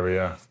trouble or whatever,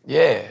 yeah.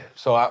 Yeah.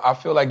 So I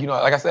feel like, you know,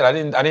 like I said, I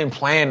didn't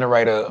plan to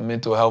write a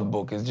mental health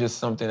book. It's just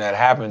something that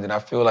happened, and I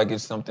feel like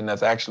it's something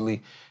that's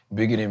actually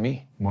bigger than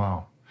me.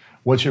 Wow.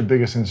 What's your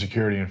biggest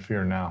insecurity and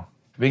fear now?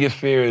 Biggest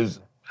fear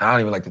is, I don't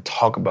even like to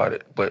talk about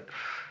it, but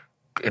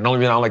and the only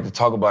reason I don't like to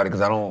talk about it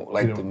because I don't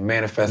like to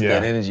manifest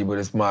that energy, but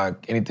it's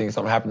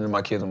something happening to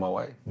my kids and my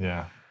wife.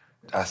 Yeah.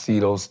 I see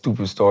those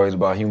stupid stories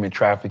about human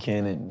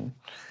trafficking and,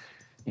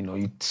 you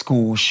know,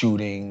 school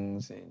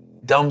shootings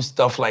and dumb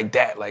stuff like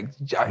that. Like,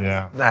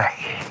 I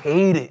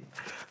hate it.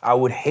 I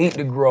would hate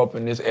to grow up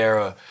in this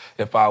era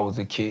if I was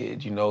a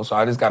kid, you know? So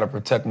I just got to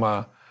protect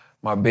my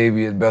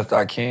baby as best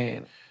I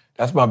can.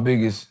 That's my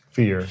biggest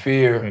fear.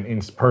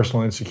 And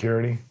personal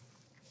insecurity?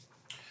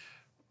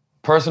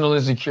 Personal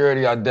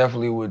insecurity, I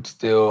definitely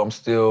I'm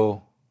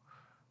still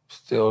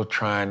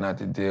trying not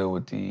to deal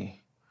with the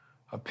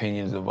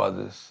opinions of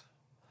others.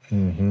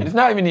 Mm-hmm. And it's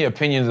not even the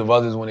opinions of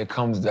others when it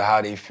comes to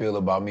how they feel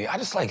about me. I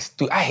just I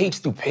hate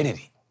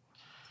stupidity.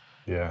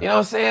 Yeah. You know what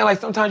I'm saying?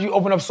 Like sometimes you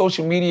open up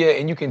social media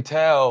and you can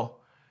tell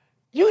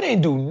you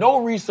didn't do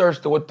no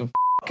research to what the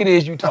it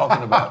is you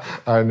talking about.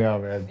 I know,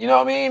 man. You know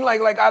what I mean?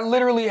 Like I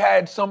literally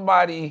had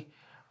somebody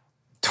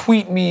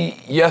tweet me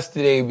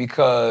yesterday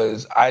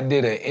because I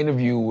did an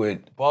interview with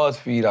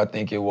BuzzFeed, I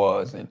think it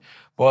was, and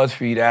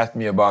BuzzFeed asked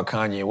me about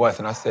Kanye West,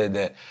 and I said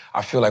that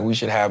I feel like we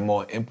should have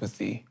more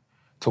empathy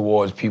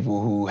towards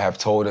people who have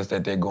told us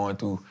that they're going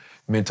through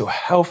mental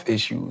health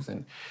issues.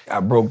 And I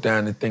broke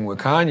down the thing with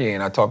Kanye,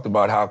 and I talked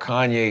about how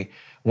Kanye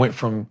went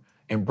from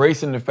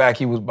embracing the fact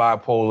he was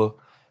bipolar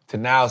to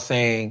now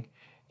saying,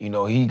 you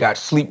know, he got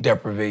sleep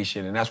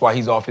deprivation, and that's why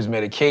he's off his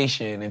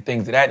medication and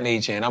things of that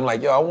nature. And I'm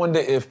like, yo,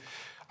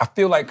 I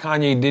feel like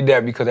Kanye did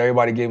that because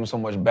everybody gave him so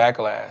much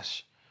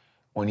backlash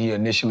when he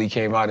initially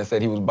came out and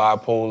said he was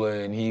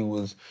bipolar and he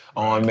was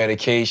on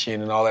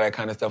medication and all of that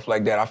kind of stuff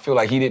like that. I feel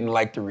like he didn't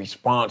like the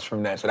response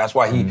from that. So that's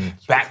why he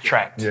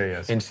backtracked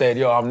and said,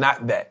 yo, I'm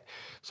not that.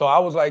 So I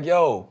was like,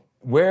 yo,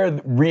 we're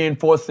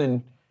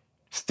reinforcing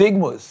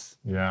stigmas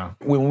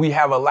when we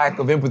have a lack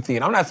of empathy.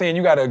 And I'm not saying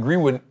you got to agree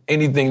with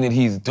anything that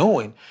he's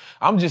doing.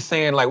 I'm just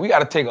saying, like, we got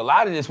to take a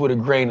lot of this with a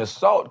grain of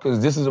salt, because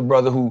this is a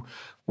brother who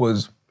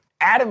was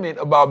adamant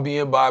about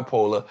being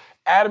bipolar,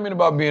 adamant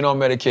about being on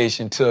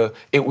medication, to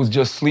it was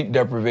just sleep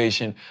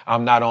deprivation.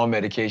 I'm not on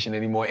medication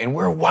anymore. And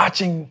we're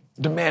watching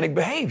the manic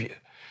behavior.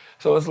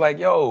 So it's like,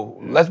 yo,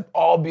 let's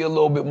all be a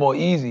little bit more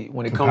easy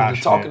when it comes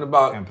to talking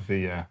about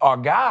empathy, our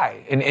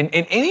guy and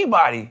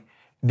anybody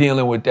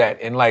dealing with that.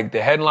 And like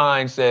the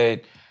headline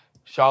said,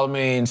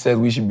 Charlamagne said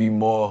we should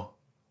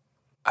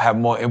have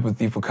more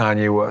empathy for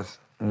Kanye West.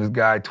 And this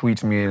guy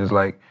tweets me and is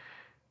like,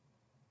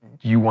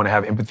 you want to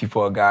have empathy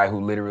for a guy who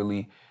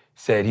literally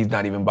said he's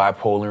not even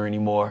bipolar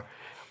anymore?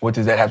 What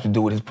does that have to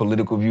do with his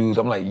political views?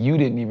 I'm like, you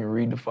didn't even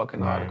read the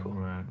fucking article.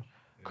 Right.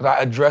 Because I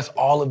address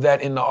all of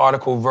that in the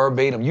article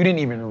verbatim. You didn't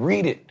even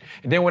read it.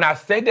 And then when I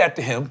said that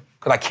to him,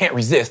 because I can't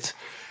resist,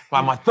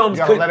 my thumbs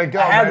couldn't. Let it go,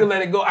 I had man. to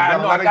let it go.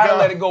 I gotta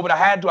let it go, but I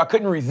had to. I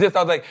couldn't resist. I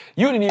was like,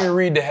 you didn't even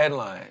read the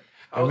headline.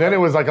 And then it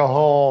was like a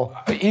whole...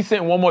 He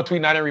sent one more tweet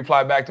and I didn't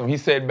reply back to him. He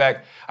said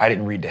back, I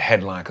didn't read the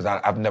headline because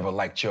I've never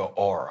liked your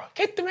aura.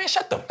 Get the man,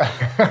 shut the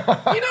fuck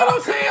up. You know what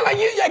I'm saying? Like,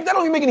 that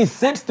don't even make any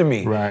sense to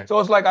me. Right. So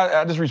it's like,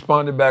 I just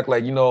responded back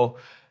like, you know,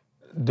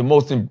 the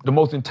most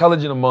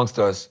intelligent amongst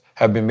us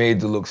have been made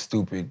to look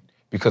stupid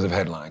because of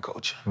headline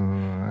culture.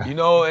 You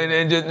know,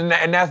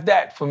 and that's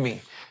that for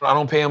me. I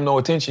don't pay him no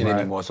attention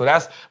anymore. So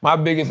that's my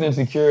biggest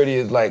insecurity,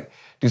 is like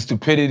the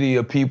stupidity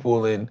of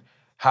people and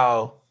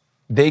how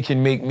they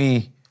can make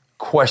me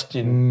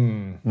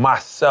question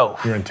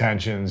myself. Your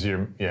intentions,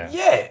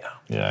 Yeah,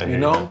 you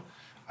know?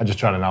 I just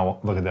try to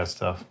not look at that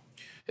stuff.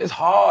 It's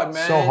hard,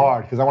 man. So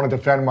hard, because I want to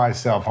defend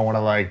myself. I want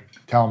to like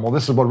tell them, well,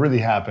 this is what really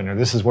happened, or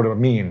this is what it would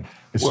mean.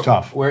 It's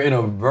tough. We're in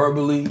a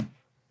verbally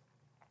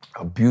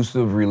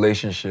abusive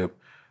relationship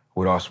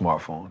with our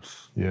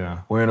smartphones.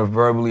 Yeah. We're in a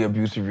verbally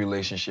abusive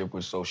relationship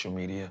with social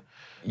media.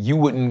 You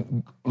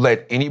wouldn't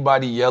let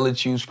anybody yell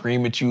at you,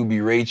 scream at you,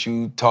 berate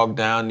you, talk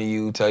down to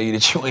you, tell you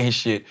that you ain't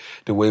shit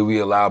the way we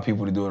allow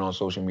people to do it on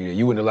social media.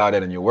 You wouldn't allow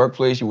that in your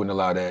workplace. You wouldn't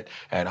allow that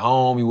at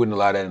home. You wouldn't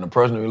allow that in a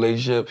personal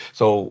relationship.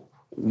 So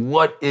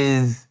what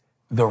is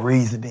the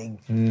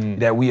reasoning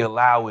that we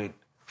allow it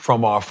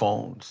from our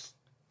phones.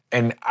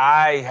 And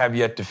I have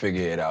yet to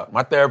figure it out.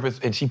 My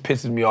therapist, and she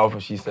pisses me off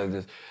when she says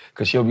this,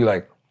 because she'll be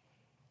like,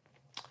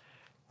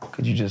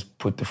 could you just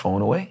put the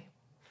phone away?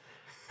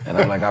 And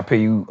I'm like, I'll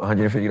pay you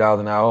 $150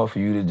 an hour for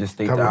you to just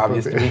state the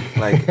obvious to me.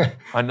 Like,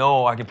 I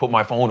know I can put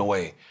my phone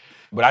away.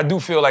 But I do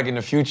feel like in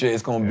the future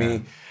it's gonna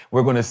be,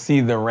 we're gonna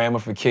see the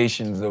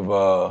ramifications of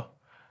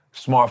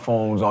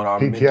smartphones on our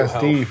mental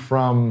health. PTSD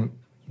from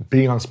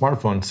being on a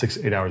smartphone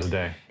 6-8 hours a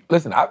day.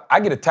 Listen, I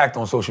get attacked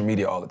on social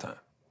media all the time.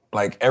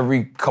 Like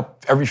every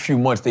few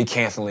months they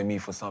canceling me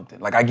for something.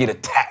 Like I get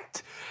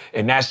attacked,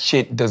 and that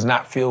shit does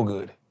not feel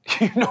good.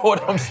 You know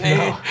what I'm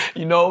saying? No.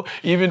 You know,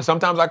 even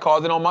sometimes I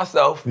cause it on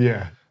myself.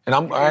 Yeah. And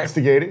I'm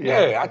instigate it.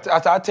 Yeah,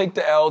 I take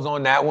the L's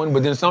on that one,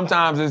 but then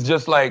sometimes it's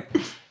just like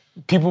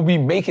people be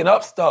making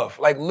up stuff.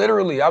 Like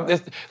literally,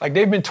 like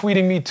they've been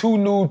tweeting me 2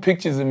 nude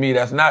pictures of me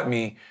that's not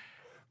me.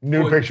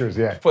 Nude pictures,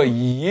 yeah. For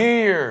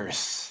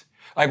years.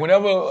 Like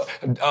whenever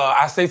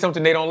I say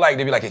something they don't like,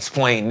 they be like,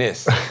 explain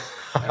this.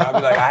 And I'll be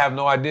like, I have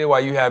no idea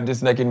why you have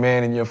this naked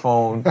man in your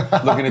phone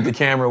looking at the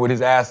camera with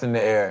his ass in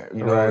the air.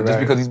 You know,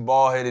 just because he's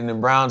bald-headed and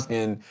brown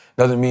skinned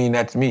doesn't mean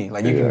that's me.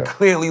 Like you can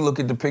clearly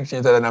look at the picture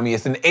and say that's not me.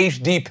 It's an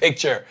HD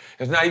picture.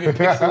 It's not even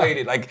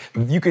pixelated. Like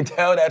you can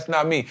tell that's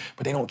not me,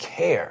 but they don't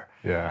care.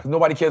 Yeah. 'Cause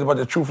nobody cares about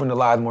the truth and the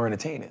lie is more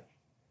entertaining.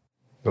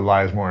 The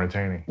lie is more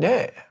entertaining.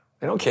 Yeah.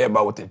 They don't care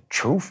about what the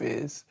truth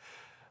is.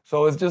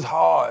 So it's just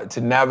hard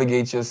to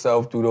navigate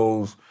yourself through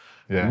those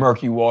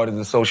murky waters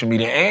of social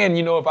media. And,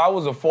 you know, if I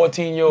was a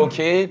 14-year-old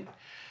kid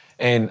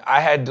and I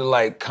had to,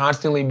 like,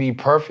 constantly be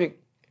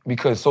perfect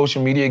because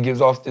social media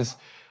gives off this,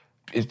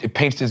 it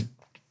paints this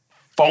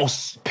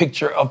false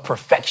picture of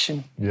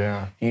perfection.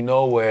 Yeah. You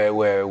know,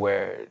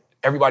 where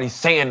everybody's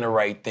saying the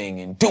right thing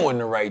and doing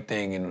the right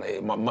thing.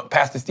 And my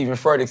Pastor Stephen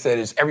Furtick said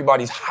it's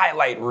everybody's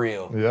highlight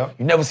reel. Yeah.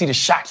 You never see the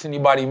shots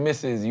anybody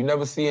misses. You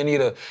never see any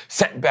of the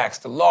setbacks,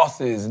 the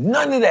losses,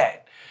 none of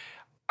that.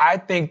 I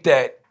think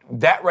that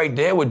right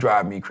there would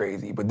drive me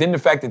crazy. But then the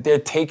fact that they're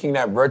taking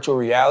that virtual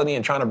reality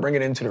and trying to bring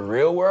it into the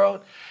real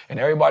world, and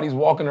everybody's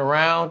walking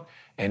around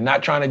and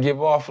not trying to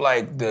give off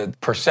like the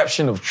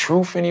perception of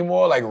truth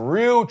anymore, like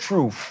real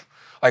truth,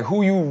 like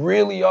who you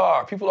really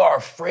are. People are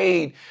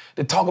afraid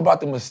to talk about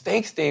the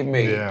mistakes they've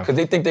made because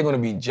they think they're gonna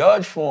be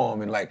judged for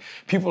them. And like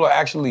people are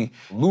actually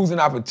losing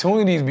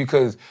opportunities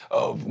because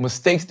of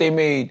mistakes they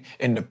made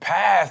in the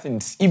past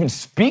and even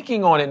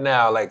speaking on it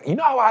now. Like, you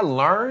know how I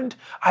learned?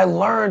 I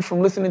learned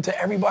from listening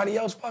to everybody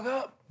else fuck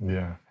up.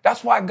 Yeah.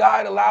 That's why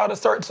God allowed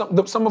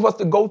some of us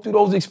to go through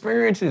those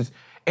experiences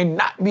and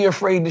not be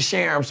afraid to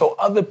share them so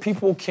other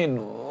people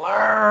can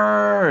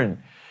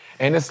learn.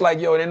 And it's like,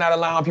 yo, they're not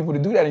allowing people to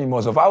do that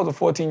anymore. So if I was a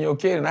 14-year-old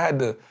kid and I had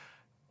to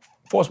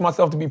force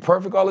myself to be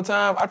perfect all the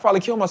time, I'd probably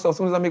kill myself as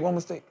soon as I make one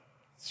mistake.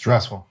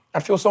 Stressful.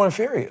 I'd feel so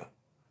inferior.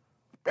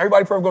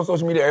 Everybody perfect on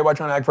social media, everybody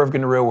trying to act perfect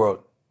in the real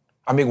world.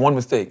 I make one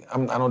mistake, I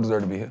don't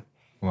deserve to be here.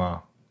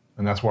 Wow.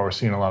 And that's why we're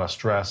seeing a lot of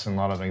stress and a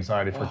lot of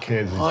anxiety for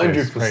kids. 100%.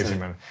 It's crazy,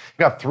 man.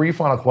 I got 3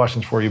 final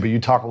questions for you, but you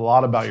talk a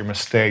lot about your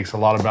mistakes, a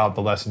lot about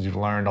the lessons you've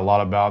learned, a lot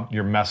about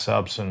your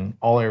mess-ups in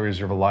all areas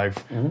of your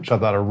life, which I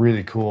thought are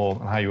really cool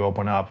and how you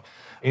open up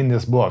in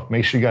this book.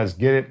 Make sure you guys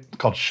get it. It's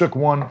called Shook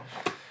One.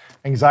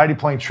 Anxiety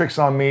Playing Tricks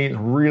on Me. It's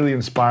really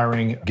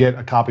inspiring. Get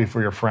a copy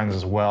for your friends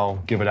as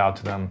well. Give it out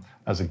to them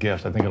as a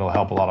gift. I think it'll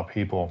help a lot of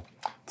people.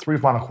 3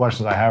 final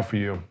questions I have for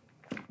you.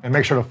 And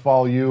make sure to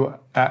follow you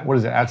at, what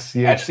is it, at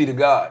C the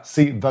God.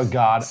 C the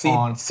God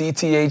on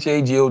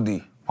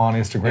CTHAGOD. On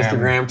Instagram.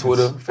 Instagram,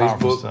 Twitter,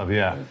 Facebook. Stuff,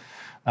 yeah.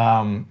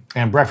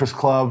 And Breakfast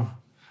Club.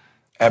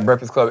 At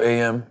Breakfast Club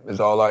AM is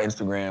all our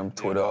Instagram,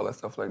 Twitter, all that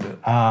stuff like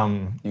that.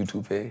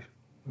 YouTube page.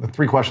 The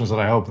 3 questions that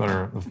I hope that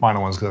are the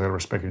final ones because I gotta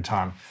respect your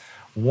time.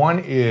 One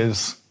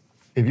is,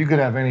 if you could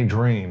have any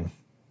dream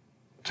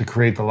to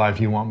create the life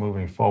you want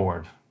moving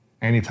forward,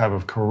 any type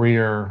of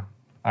career,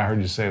 I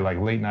heard you say like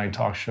late night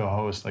talk show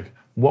host, like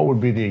what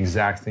would be the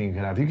exact thing you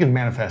could have? If you could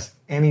manifest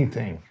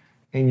anything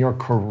in your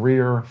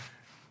career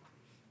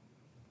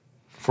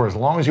for as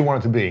long as you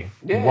want it to be,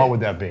 what would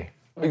that be?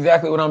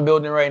 Exactly what I'm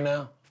building right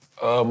now.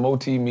 A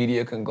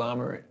multimedia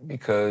conglomerate,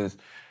 because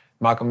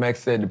Malcolm X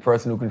said the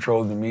person who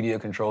controls the media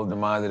controls the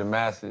minds of the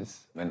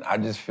masses. And I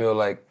just feel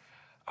like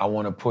I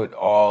want to put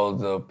all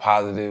the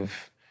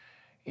positive,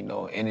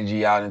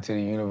 energy out into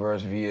the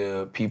universe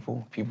via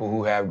people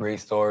who have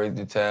great stories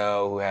to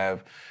tell, who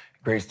have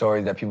great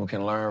stories that people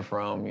can learn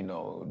from,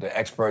 the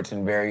experts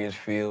in various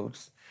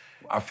fields.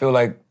 I feel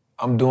like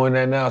I'm doing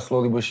that now,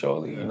 slowly but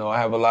surely. I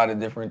have a lot of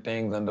different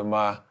things under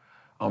my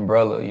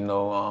umbrella.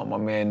 My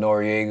man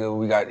Noriega,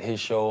 we got his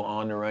show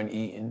On the Run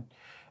Eating,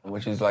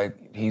 which is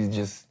like, he's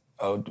just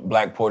a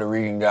Black Puerto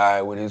Rican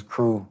guy with his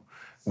crew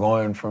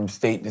going from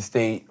state to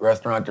state,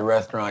 restaurant to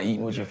restaurant,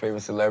 eating with your favorite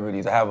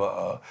celebrities. I have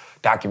a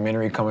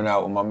documentary coming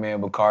out with my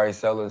man Bakari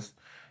Sellers,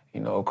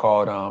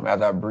 called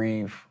As I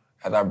Breathe,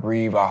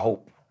 I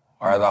Hope,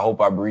 or As I Hope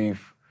I Breathe.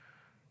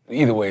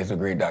 Either way, it's a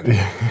great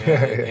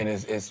documentary. And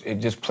it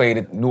just played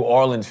at New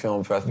Orleans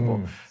Film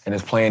Festival, and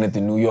it's playing at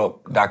the New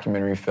York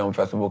Documentary Film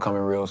Festival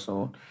coming real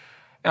soon.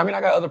 And I mean,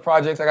 I got other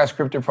projects. I got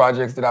scripted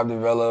projects that I've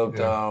developed.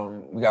 Yeah.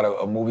 We got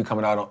a movie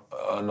coming out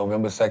on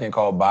November 2nd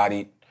called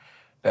Bodied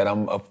that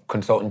I'm a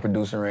consultant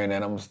producer in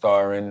and I'm a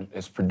star in.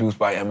 It's produced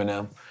by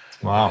Eminem.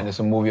 Wow. And it's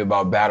a movie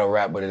about battle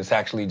rap, but it's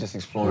actually just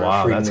exploring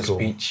Wow, freedom that's of cool.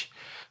 speech.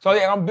 So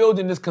yeah, I'm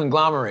building this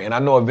conglomerate, and I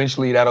know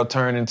eventually that'll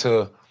turn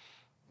into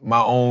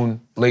my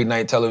own late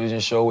night television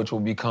show, which will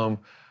become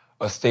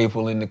a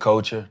staple in the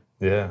culture.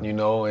 Yeah. You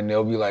know, and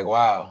they'll be like,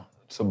 wow,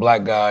 it's a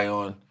black guy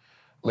on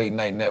late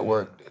night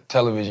network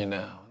television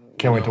now.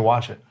 Can't wait to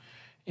watch it.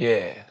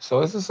 Yeah,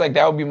 so it's just like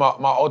that would be my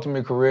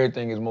ultimate career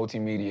thing is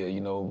multimedia,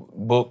 you know,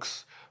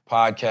 books,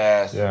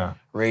 podcasts, Yeah.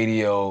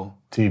 radio,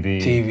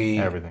 TV,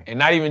 everything. And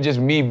not even just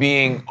me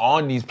being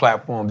on these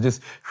platforms,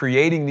 just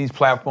creating these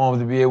platforms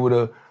to be able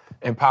to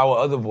empower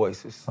other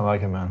voices. I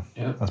like it, man.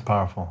 Yeah. That's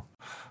powerful.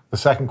 The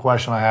second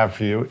question I have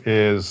for you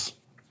is,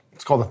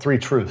 it's called the 3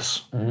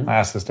 truths. I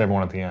ask this to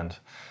everyone at the end.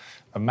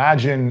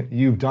 Imagine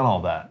you've done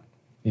all that.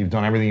 You've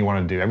done everything you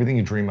want to do. Everything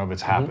you dream of,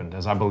 it's happened,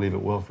 as I believe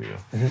it will for you.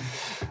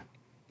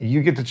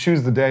 You get to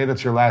choose the day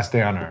that's your last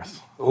day on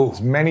earth. Ooh.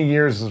 As many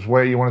years as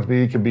where you want it to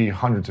be, it could be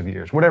hundreds of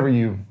years, whatever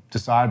you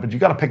decide, but you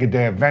got to pick a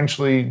day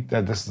eventually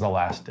that this is the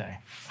last day.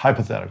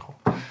 Hypothetical.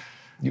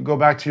 You go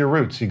back to your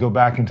roots. You go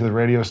back into the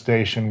radio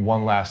station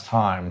one last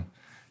time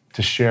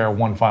to share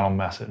one final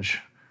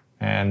message.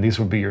 And these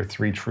would be your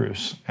 3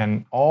 truths.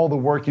 And all the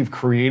work you've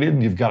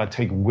created, you've got to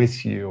take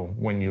with you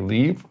when you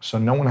leave, so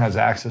no one has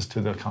access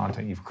to the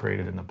content you've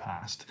created in the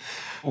past.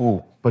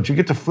 Ooh. But you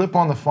get to flip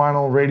on the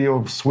final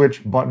radio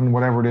switch button,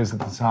 whatever it is at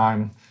the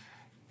time.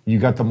 You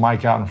got the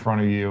mic out in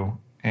front of you,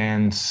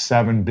 and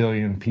 7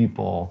 billion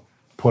people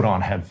put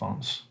on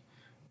headphones.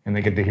 And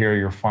they get to hear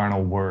your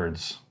final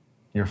words,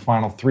 your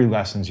final 3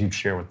 lessons you'd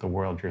share with the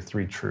world, your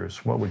 3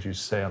 truths. What would you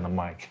say on the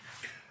mic?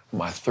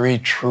 My 3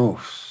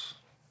 truths.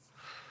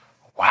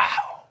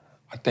 Wow.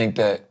 I think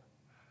that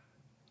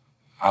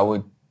I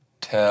would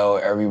tell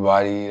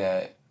everybody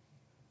that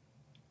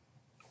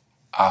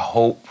I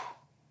hope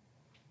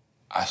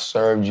I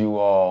served you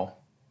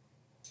all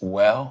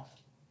well.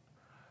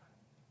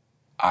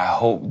 I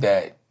hope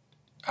that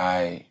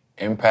I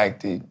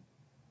impacted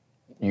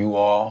you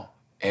all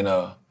in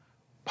a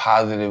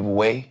positive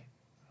way.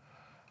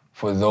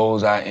 For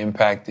those I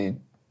impacted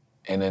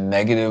in a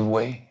negative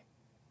way,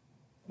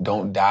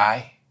 don't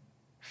die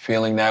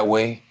feeling that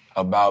way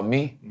about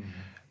me,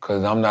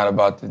 because I'm not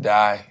about to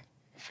die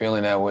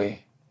feeling that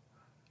way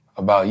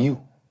about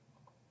you.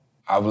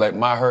 I've let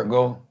my hurt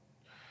go.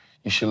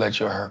 You should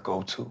let your hurt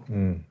go too.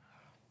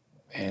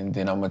 And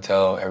then I'm gonna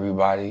tell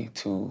everybody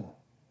to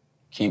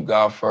keep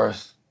God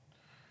first,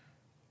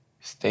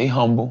 stay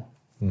humble,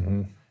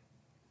 and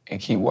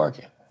keep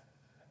working.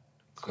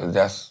 Because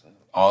that's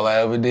all I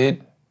ever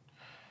did,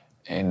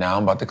 and now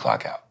I'm about to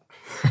clock out.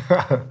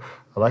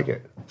 I like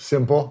it.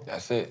 Simple.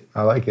 That's it.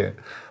 I like it.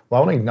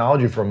 Well, I want to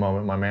acknowledge you for a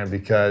moment, my man,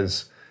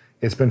 because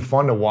it's been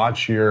fun to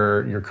watch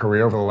your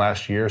career over the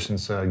last year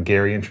since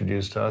Gary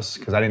introduced us,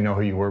 because I didn't know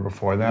who you were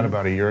before that,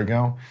 about a year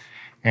ago.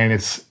 And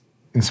it's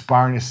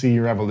inspiring to see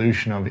your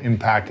evolution of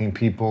impacting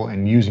people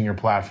and using your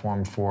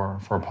platform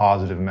for a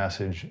positive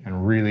message.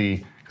 And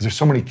really, because there's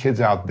so many kids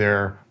out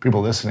there,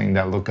 people listening,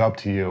 that look up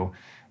to you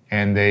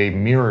and they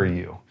mirror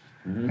you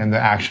and the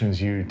actions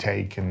you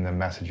take and the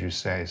message you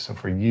say. So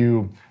for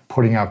you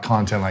putting out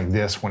content like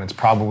this when it's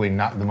probably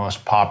not the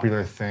most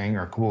popular thing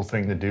or cool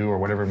thing to do or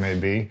whatever it may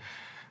be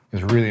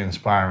is really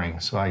inspiring.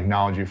 So I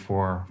acknowledge you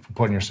for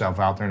putting yourself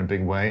out there in a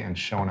big way and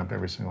showing up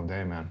every single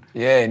day, man.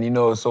 Yeah, and you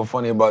know what's so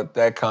funny about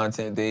that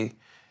content,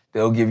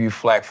 they'll give you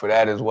flack for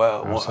that as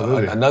well.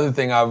 Absolutely. Another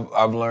thing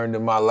I've learned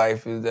in my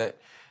life is that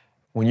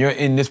when you're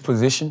in this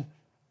position,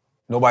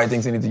 nobody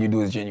thinks anything you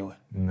do is genuine.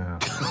 No.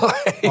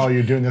 Like, Oh,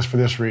 you're doing this for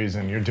this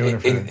reason. You're doing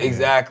it for this.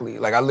 Exactly.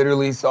 Like I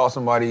literally saw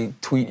somebody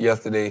tweet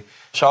yesterday,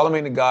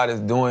 Charlamagne the God is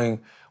doing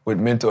with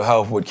mental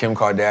health what Kim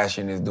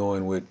Kardashian is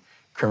doing with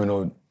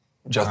criminal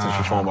justice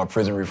reform or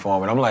prison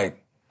reform. And I'm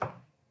like,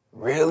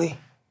 really?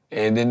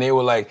 And then they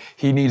were like,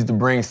 he needs to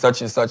bring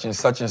such and such and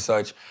such and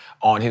such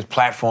on his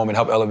platform and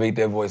help elevate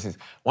their voices.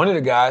 One of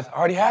the guys I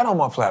already had on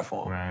my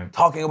platform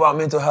talking about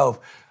mental health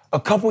a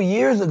couple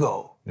years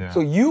ago. Yeah.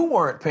 So you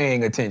weren't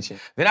paying attention.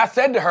 Then I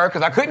said to her,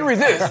 because I couldn't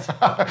resist,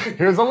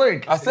 Here's a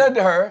link. I said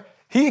to her,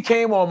 he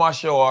came on my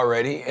show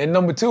already. And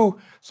number 2,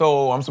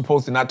 so I'm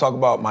supposed to not talk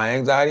about my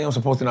anxiety. I'm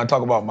supposed to not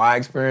talk about my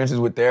experiences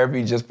with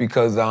therapy just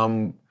because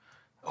I'm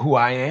who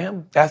I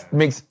am. That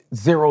makes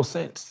 0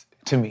 sense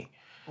to me.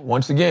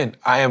 Once again,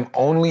 I am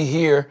only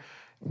here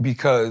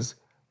because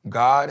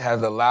God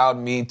has allowed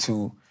me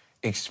to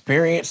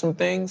experience some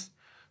things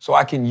so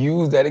I can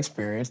use that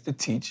experience to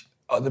teach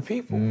other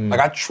people. Like,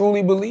 I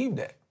truly believe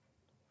that.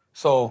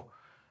 So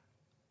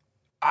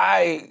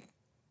I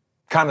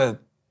kind of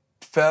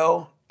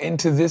fell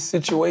into this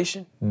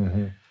situation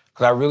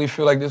because I really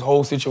feel like this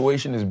whole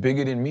situation is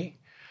bigger than me.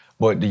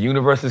 But the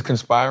universe is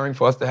conspiring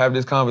for us to have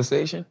this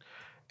conversation,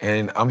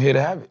 and I'm here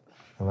to have it.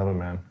 I love it,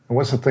 man. And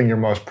what's the thing you're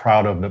most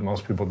proud of that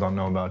most people don't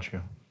know about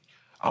you?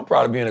 I'm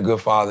proud of being a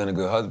good father and a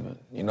good husband.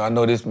 You know, I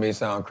know this may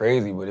sound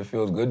crazy, but it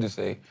feels good to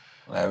say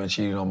I haven't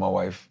cheated on my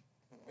wife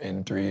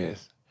in 3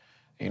 years.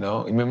 You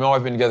know, me and my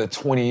wife been together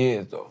 20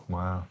 years though.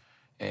 Wow.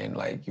 And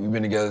like we've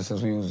been together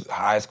since we was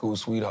high school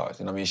sweethearts.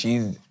 And I mean,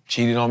 she's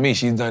cheated on me.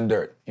 She's done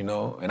dirt, you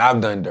know, and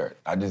I've done dirt.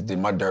 I just did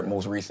my dirt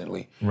most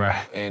recently.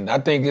 Right. And I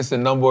think it's a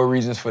number of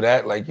reasons for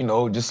that. Like, you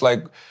know, just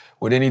like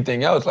with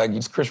anything else, like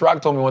Chris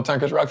Rock told me one time,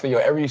 Chris Rock said, yo,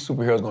 every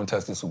superhero's gonna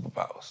test his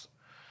superpowers.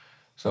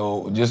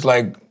 So just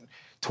like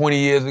 20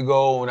 years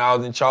ago when I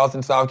was in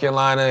Charleston, South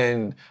Carolina,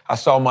 and I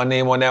saw my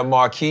name on that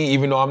marquee,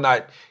 even though I'm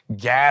not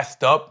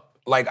gassed up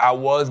like I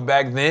was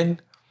back then,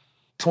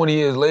 20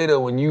 years later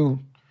when you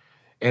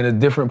in a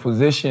different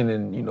position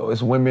and, you know,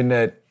 it's women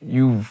that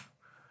you've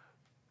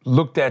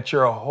looked at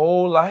your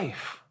whole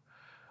life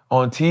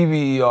on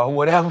TV or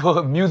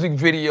whatever, music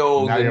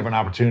videos. Now you have an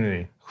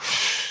opportunity.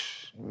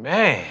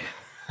 Man.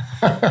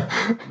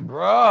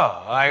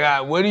 Bruh,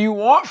 like, what do you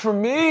want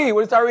from me?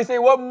 What does Tyrese say?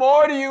 What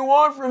more do you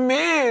want from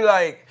me?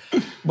 Like,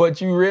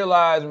 but you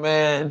realize,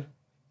 man,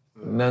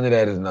 none of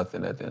that is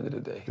nothing at the end of the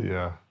day.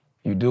 Yeah.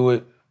 You do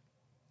it,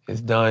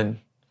 it's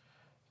done,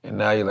 and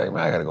now you're like,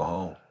 man, I gotta go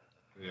home.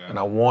 Yeah. And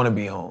I wanna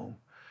be home.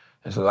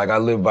 And so like I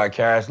live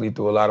vicariously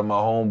through a lot of my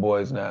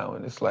homeboys now,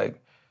 and it's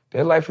like,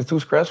 their life is too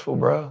stressful,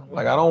 bro.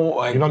 Like I don't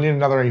like. You don't need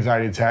another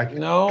anxiety attack.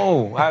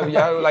 No,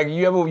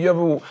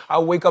 I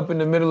wake up in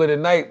the middle of the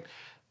night,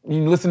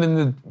 you listening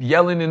to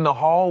yelling in the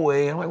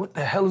hallway. I'm like, what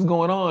the hell is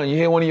going on? You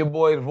hear one of your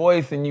boys'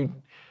 voice, and you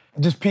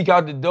just peek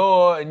out the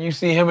door, and you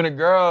see him and a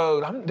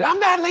girl. I'm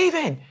not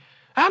leaving.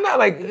 I'm not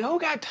like, who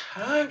got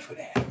time for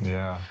that?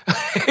 Yeah.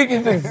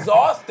 It's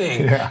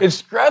exhausting. Yeah. It's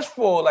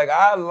stressful. Like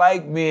I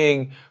like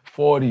being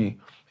 40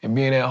 and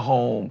being at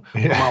home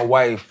with my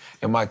wife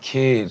and my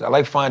kids. I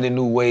like finding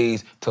new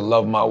ways to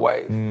love my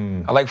wife.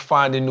 I like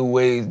finding new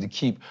ways to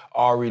keep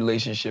our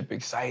relationship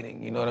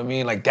exciting. You know what I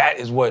mean? Like that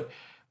is what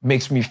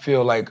makes me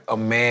feel like a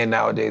man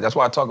nowadays. That's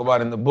why I talk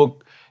about in the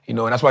book, you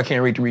know, and that's why I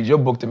can't wait to read your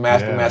book, The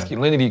Master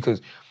Masculinity,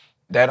 because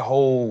that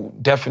whole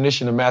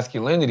definition of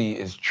masculinity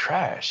is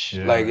trash.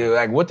 Yeah.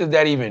 Like, what does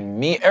that even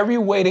mean? Every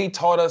way they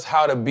taught us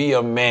how to be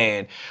a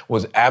man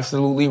was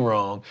absolutely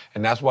wrong,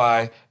 and that's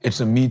why it's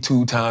a Me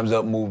Too Time's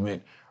Up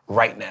movement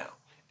right now.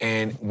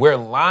 And we're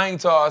lying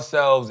to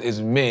ourselves as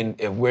men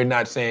if we're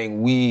not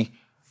saying we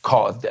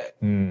caused that.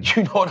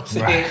 You know what I'm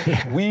saying?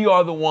 Right. We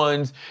are the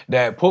ones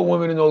that put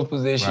women in those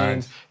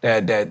positions,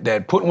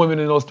 that put women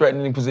in those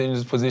threatening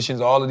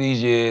positions all of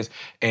these years,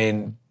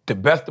 and the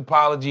best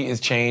apology is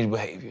change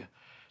behavior.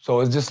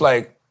 So it's just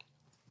like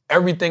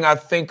everything I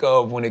think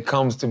of when it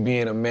comes to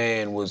being a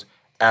man was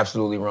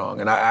absolutely wrong.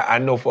 And I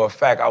know for a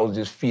fact I was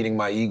just feeding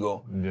my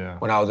ego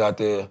when I was out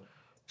there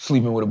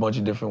sleeping with a bunch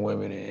of different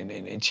women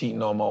and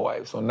cheating on my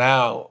wife. So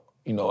now,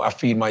 you know, I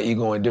feed my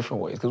ego in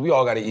different ways because we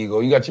all got an ego.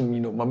 You got your,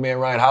 you know, my man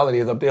Ryan Holiday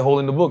is up there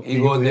holding the book.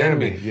 Ego is the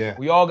enemy. Yeah.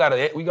 We all got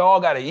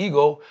an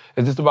ego.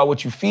 It's just about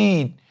what you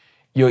feed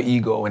your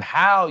ego and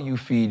how you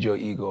feed your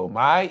ego.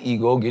 My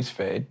ego gets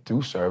fed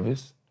through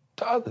service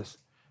to others.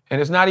 And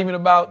it's not even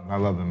about, I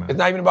love that, man. It's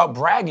not even about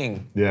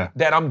bragging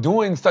that I'm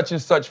doing such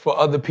and such for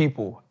other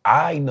people.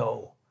 I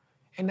know,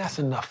 and that's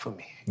enough for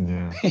me.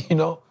 Yeah. You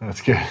know?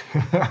 That's good.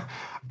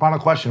 Final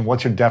question,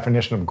 what's your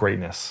definition of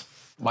greatness?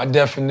 My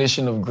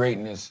definition of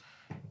greatness,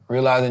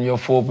 realizing your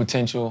full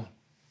potential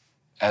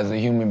as a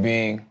human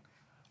being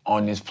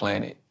on this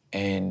planet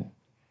and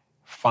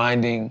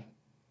finding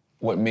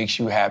what makes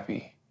you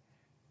happy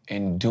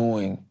and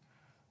doing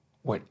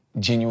what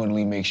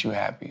genuinely makes you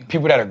happy.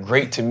 People that are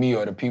great to me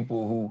are the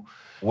people who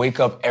wake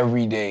up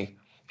every day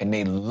and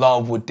they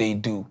love what they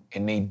do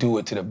and they do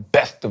it to the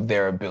best of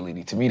their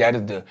ability. To me, that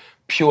is the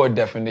pure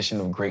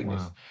definition of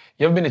greatness. Wow.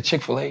 You ever been to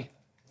Chick-fil-A?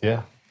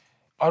 Yeah.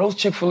 Are those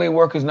Chick-fil-A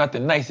workers not the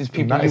nicest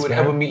people you would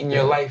ever meet in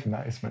your life?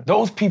 Nice, man.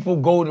 Those people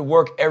go to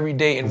work every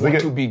day and want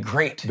to be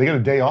great. They get a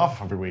day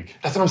off every week.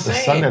 That's what I'm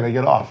saying. Sunday they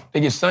get off. They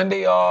get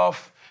Sunday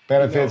off.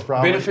 Benefits,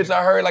 probably. Benefits,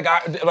 I heard.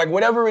 Like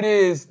whatever it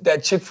is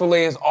that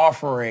Chick-fil-A is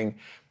offering,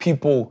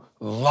 people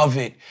love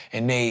it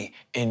and they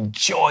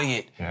enjoy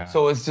it. Yeah.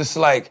 So it's just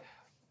like,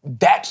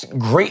 that's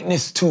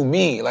greatness to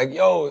me. Like,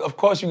 yo, of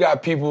course you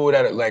got people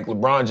that are like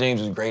LeBron James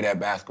is great at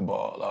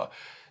basketball.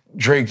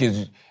 Drake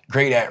is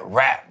great at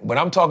rap. But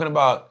I'm talking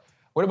about,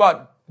 what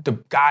about the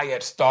guy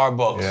at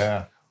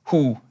Starbucks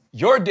who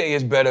your day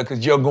is better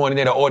because you're going in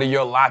there to order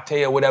your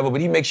latte or whatever,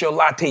 but he makes your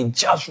latte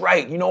just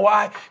right. You know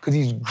why? Because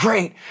he's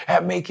great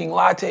at making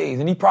lattes,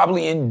 and he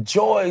probably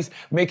enjoys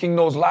making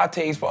those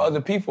lattes for other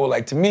people.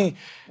 Like, to me,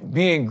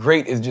 being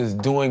great is just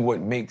doing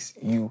what makes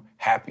you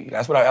happy.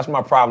 That's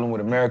my problem with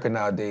America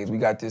nowadays. We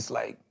got this,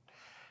 like,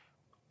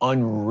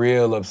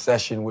 unreal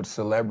obsession with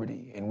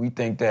celebrity, and we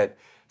think that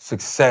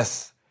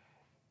success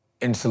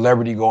and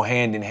celebrity go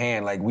hand in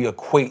hand. Like, we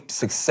equate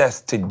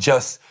success to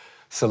just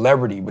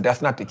celebrity, but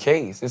that's not the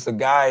case. It's a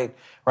guy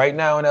right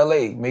now in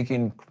LA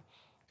making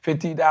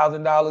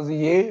 $50,000 a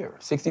year,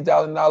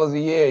 $60,000 a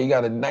year. He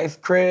got a nice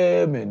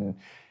crib and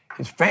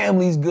his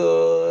family's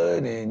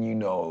good and, you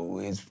know,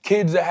 his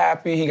kids are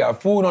happy. He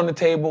got food on the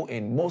table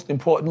and most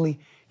importantly,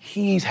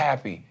 he's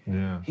happy.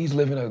 Yeah. He's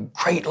living a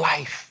great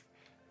life.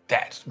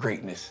 That's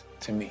greatness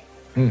to me.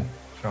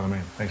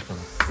 Charlamagne, thanks,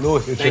 brother.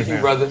 Louis, thank you,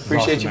 brother.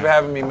 Appreciate you for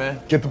having me, man.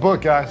 Get the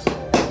book, guys.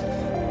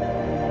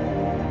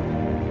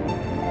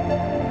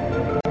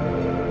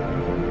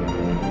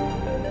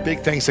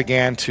 Big thanks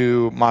again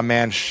to my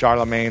man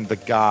Charlamagne the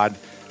God.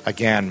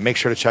 Again, make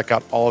sure to check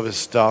out all of his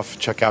stuff.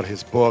 Check out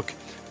his book.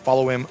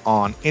 Follow him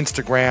on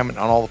Instagram and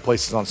on all the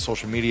places on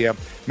social media.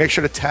 Make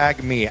sure to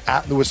tag me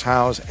at Lewis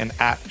Howes and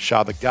at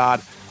Shah the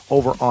God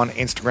over on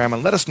Instagram,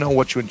 and let us know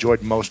what you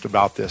enjoyed most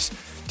about this.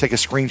 Take a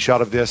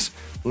screenshot of this,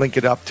 link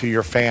it up to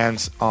your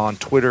fans on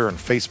Twitter and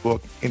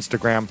Facebook,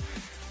 Instagram,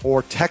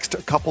 or text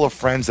a couple of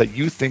friends that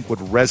you think would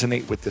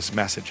resonate with this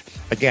message.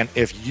 Again,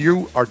 if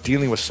you are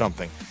dealing with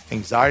something,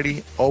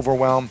 anxiety,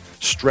 overwhelm,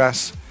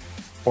 stress,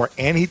 or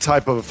any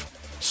type of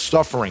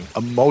suffering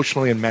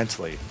emotionally and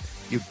mentally,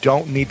 you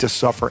don't need to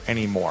suffer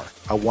anymore.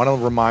 I want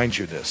to remind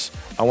you this.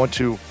 I want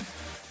to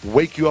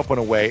wake you up in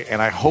a way,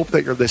 and I hope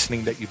that you're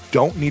listening, that you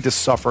don't need to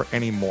suffer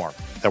anymore,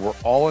 that we're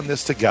all in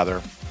this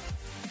together,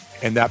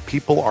 and that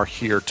people are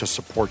here to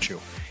support you.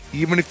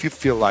 Even if you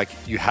feel like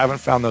you haven't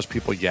found those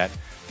people yet,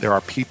 there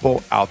are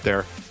people out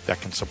there that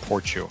can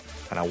support you.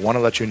 And I want to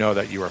let you know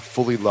that you are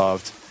fully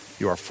loved,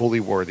 you are fully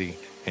worthy,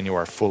 and you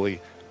are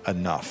fully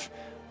enough.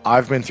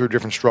 I've been through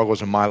different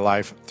struggles in my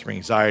life, through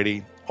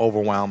anxiety,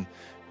 overwhelm,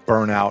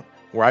 burnout,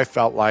 where I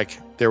felt like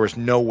there was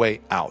no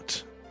way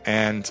out.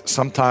 And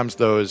sometimes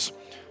those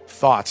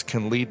thoughts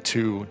can lead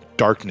to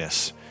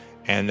darkness,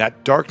 and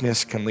that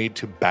darkness can lead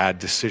to bad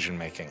decision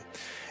making.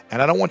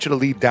 And I don't want you to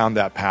lead down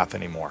that path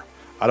anymore.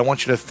 I don't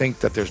want you to think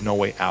that there's no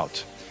way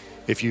out.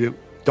 If you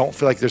don't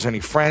feel like there's any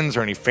friends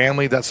or any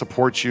family that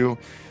supports you,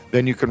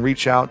 then you can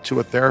reach out to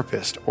a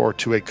therapist or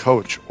to a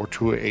coach or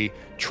to a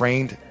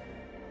trained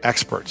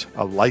expert,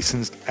 a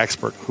licensed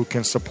expert who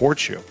can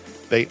support you.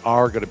 They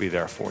are going to be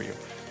there for you.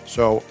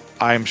 So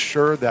I'm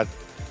sure that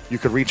you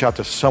could reach out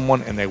to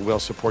someone and they will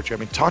support you. I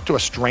mean, talk to a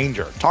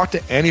stranger, talk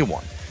to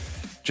anyone.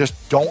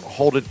 Just don't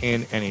hold it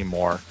in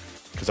anymore,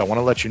 because I want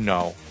to let you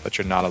know that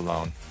you're not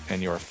alone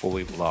and you are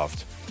fully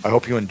loved. I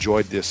hope you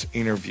enjoyed this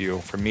interview.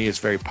 For me, it's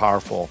very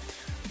powerful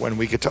when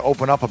we get to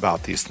open up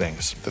about these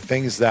things, the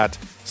things that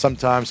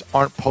sometimes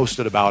aren't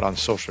posted about on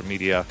social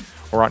media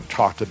or aren't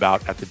talked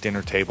about at the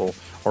dinner table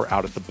or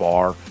out at the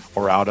bar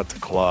or out at the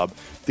club.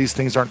 These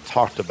things aren't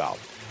talked about.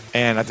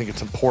 And I think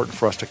it's important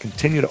for us to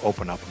continue to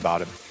open up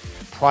about it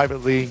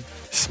privately,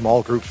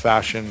 small group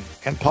fashion,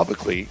 and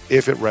publicly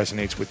if it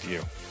resonates with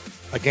you.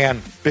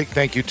 Again, big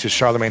thank you to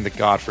Charlamagne the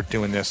God for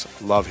doing this.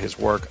 Love his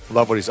work.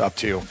 Love what he's up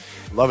to.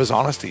 Love his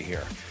honesty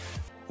here.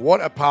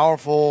 What a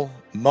powerful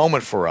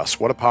moment for us.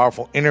 What a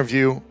powerful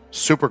interview.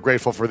 Super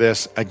grateful for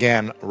this.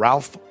 Again,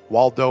 Ralph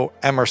Waldo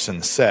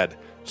Emerson said,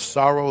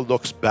 "Sorrow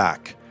looks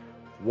back.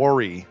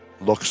 Worry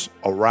looks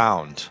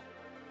around.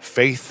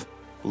 Faith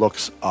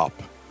looks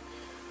up."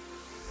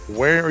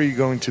 Where are you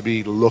going to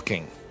be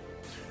looking?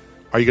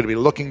 Are you going to be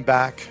looking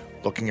back,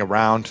 looking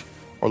around,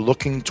 or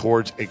looking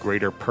towards a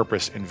greater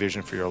purpose and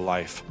vision for your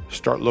life?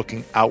 Start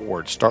looking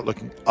outward. Start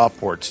looking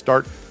upward.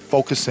 Start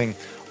focusing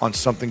on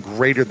something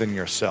greater than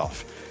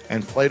yourself.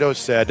 And Plato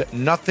said,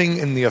 "Nothing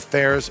in the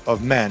affairs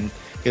of men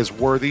is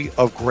worthy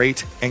of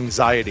great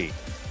anxiety."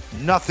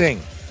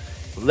 Nothing.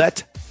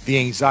 Let the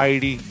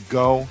anxiety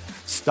go.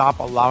 Stop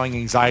allowing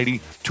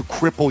anxiety to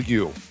cripple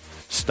you.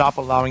 Stop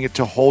allowing it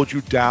to hold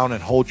you down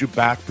and hold you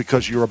back,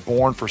 because you were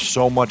born for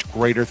so much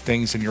greater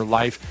things in your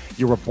life.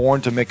 You were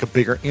born to make a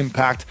bigger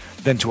impact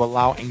than to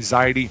allow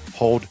anxiety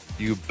hold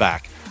you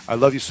back. I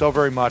love you so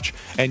very much,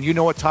 and you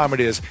know what time it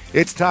is.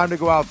 It's time to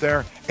go out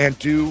there and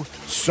do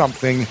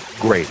something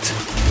great.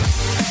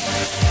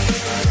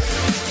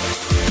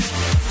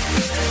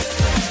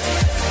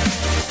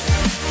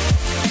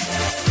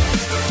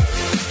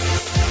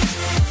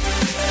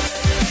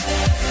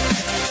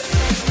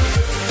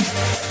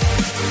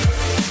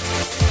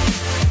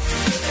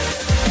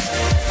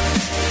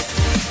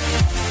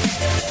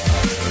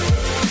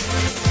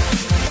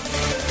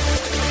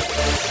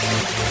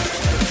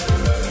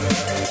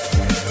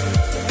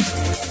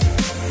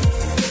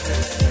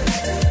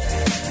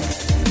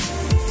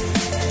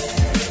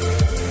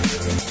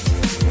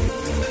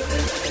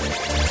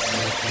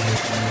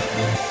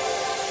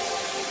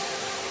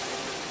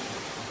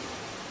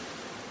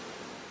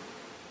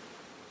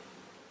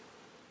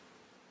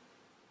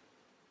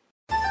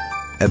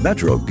 At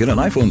Metro, get an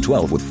iPhone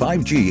 12 with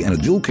 5G and a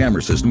dual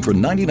camera system for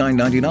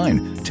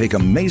 $99.99. Take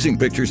amazing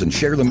pictures and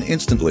share them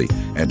instantly.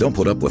 And don't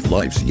put up with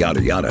life's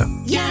yada yada.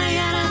 Yada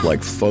yada.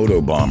 Like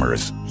photo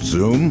bombers.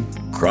 Zoom,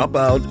 crop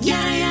out,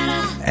 Yada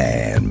yada.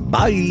 and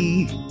bye.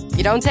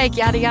 You don't take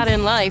yada yada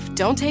in life,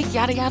 don't take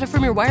yada yada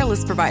from your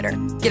wireless provider.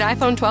 Get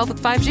iPhone 12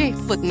 with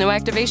 5G with no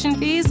activation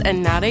fees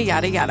and nada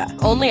yada yada.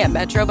 Only at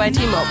Metro by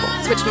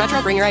T-Mobile. Switch to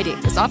Metro, bring your ID.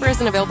 This offer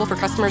isn't available for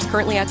customers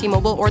currently at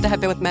T-Mobile or that have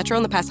been with Metro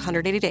in the past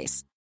 180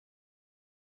 days.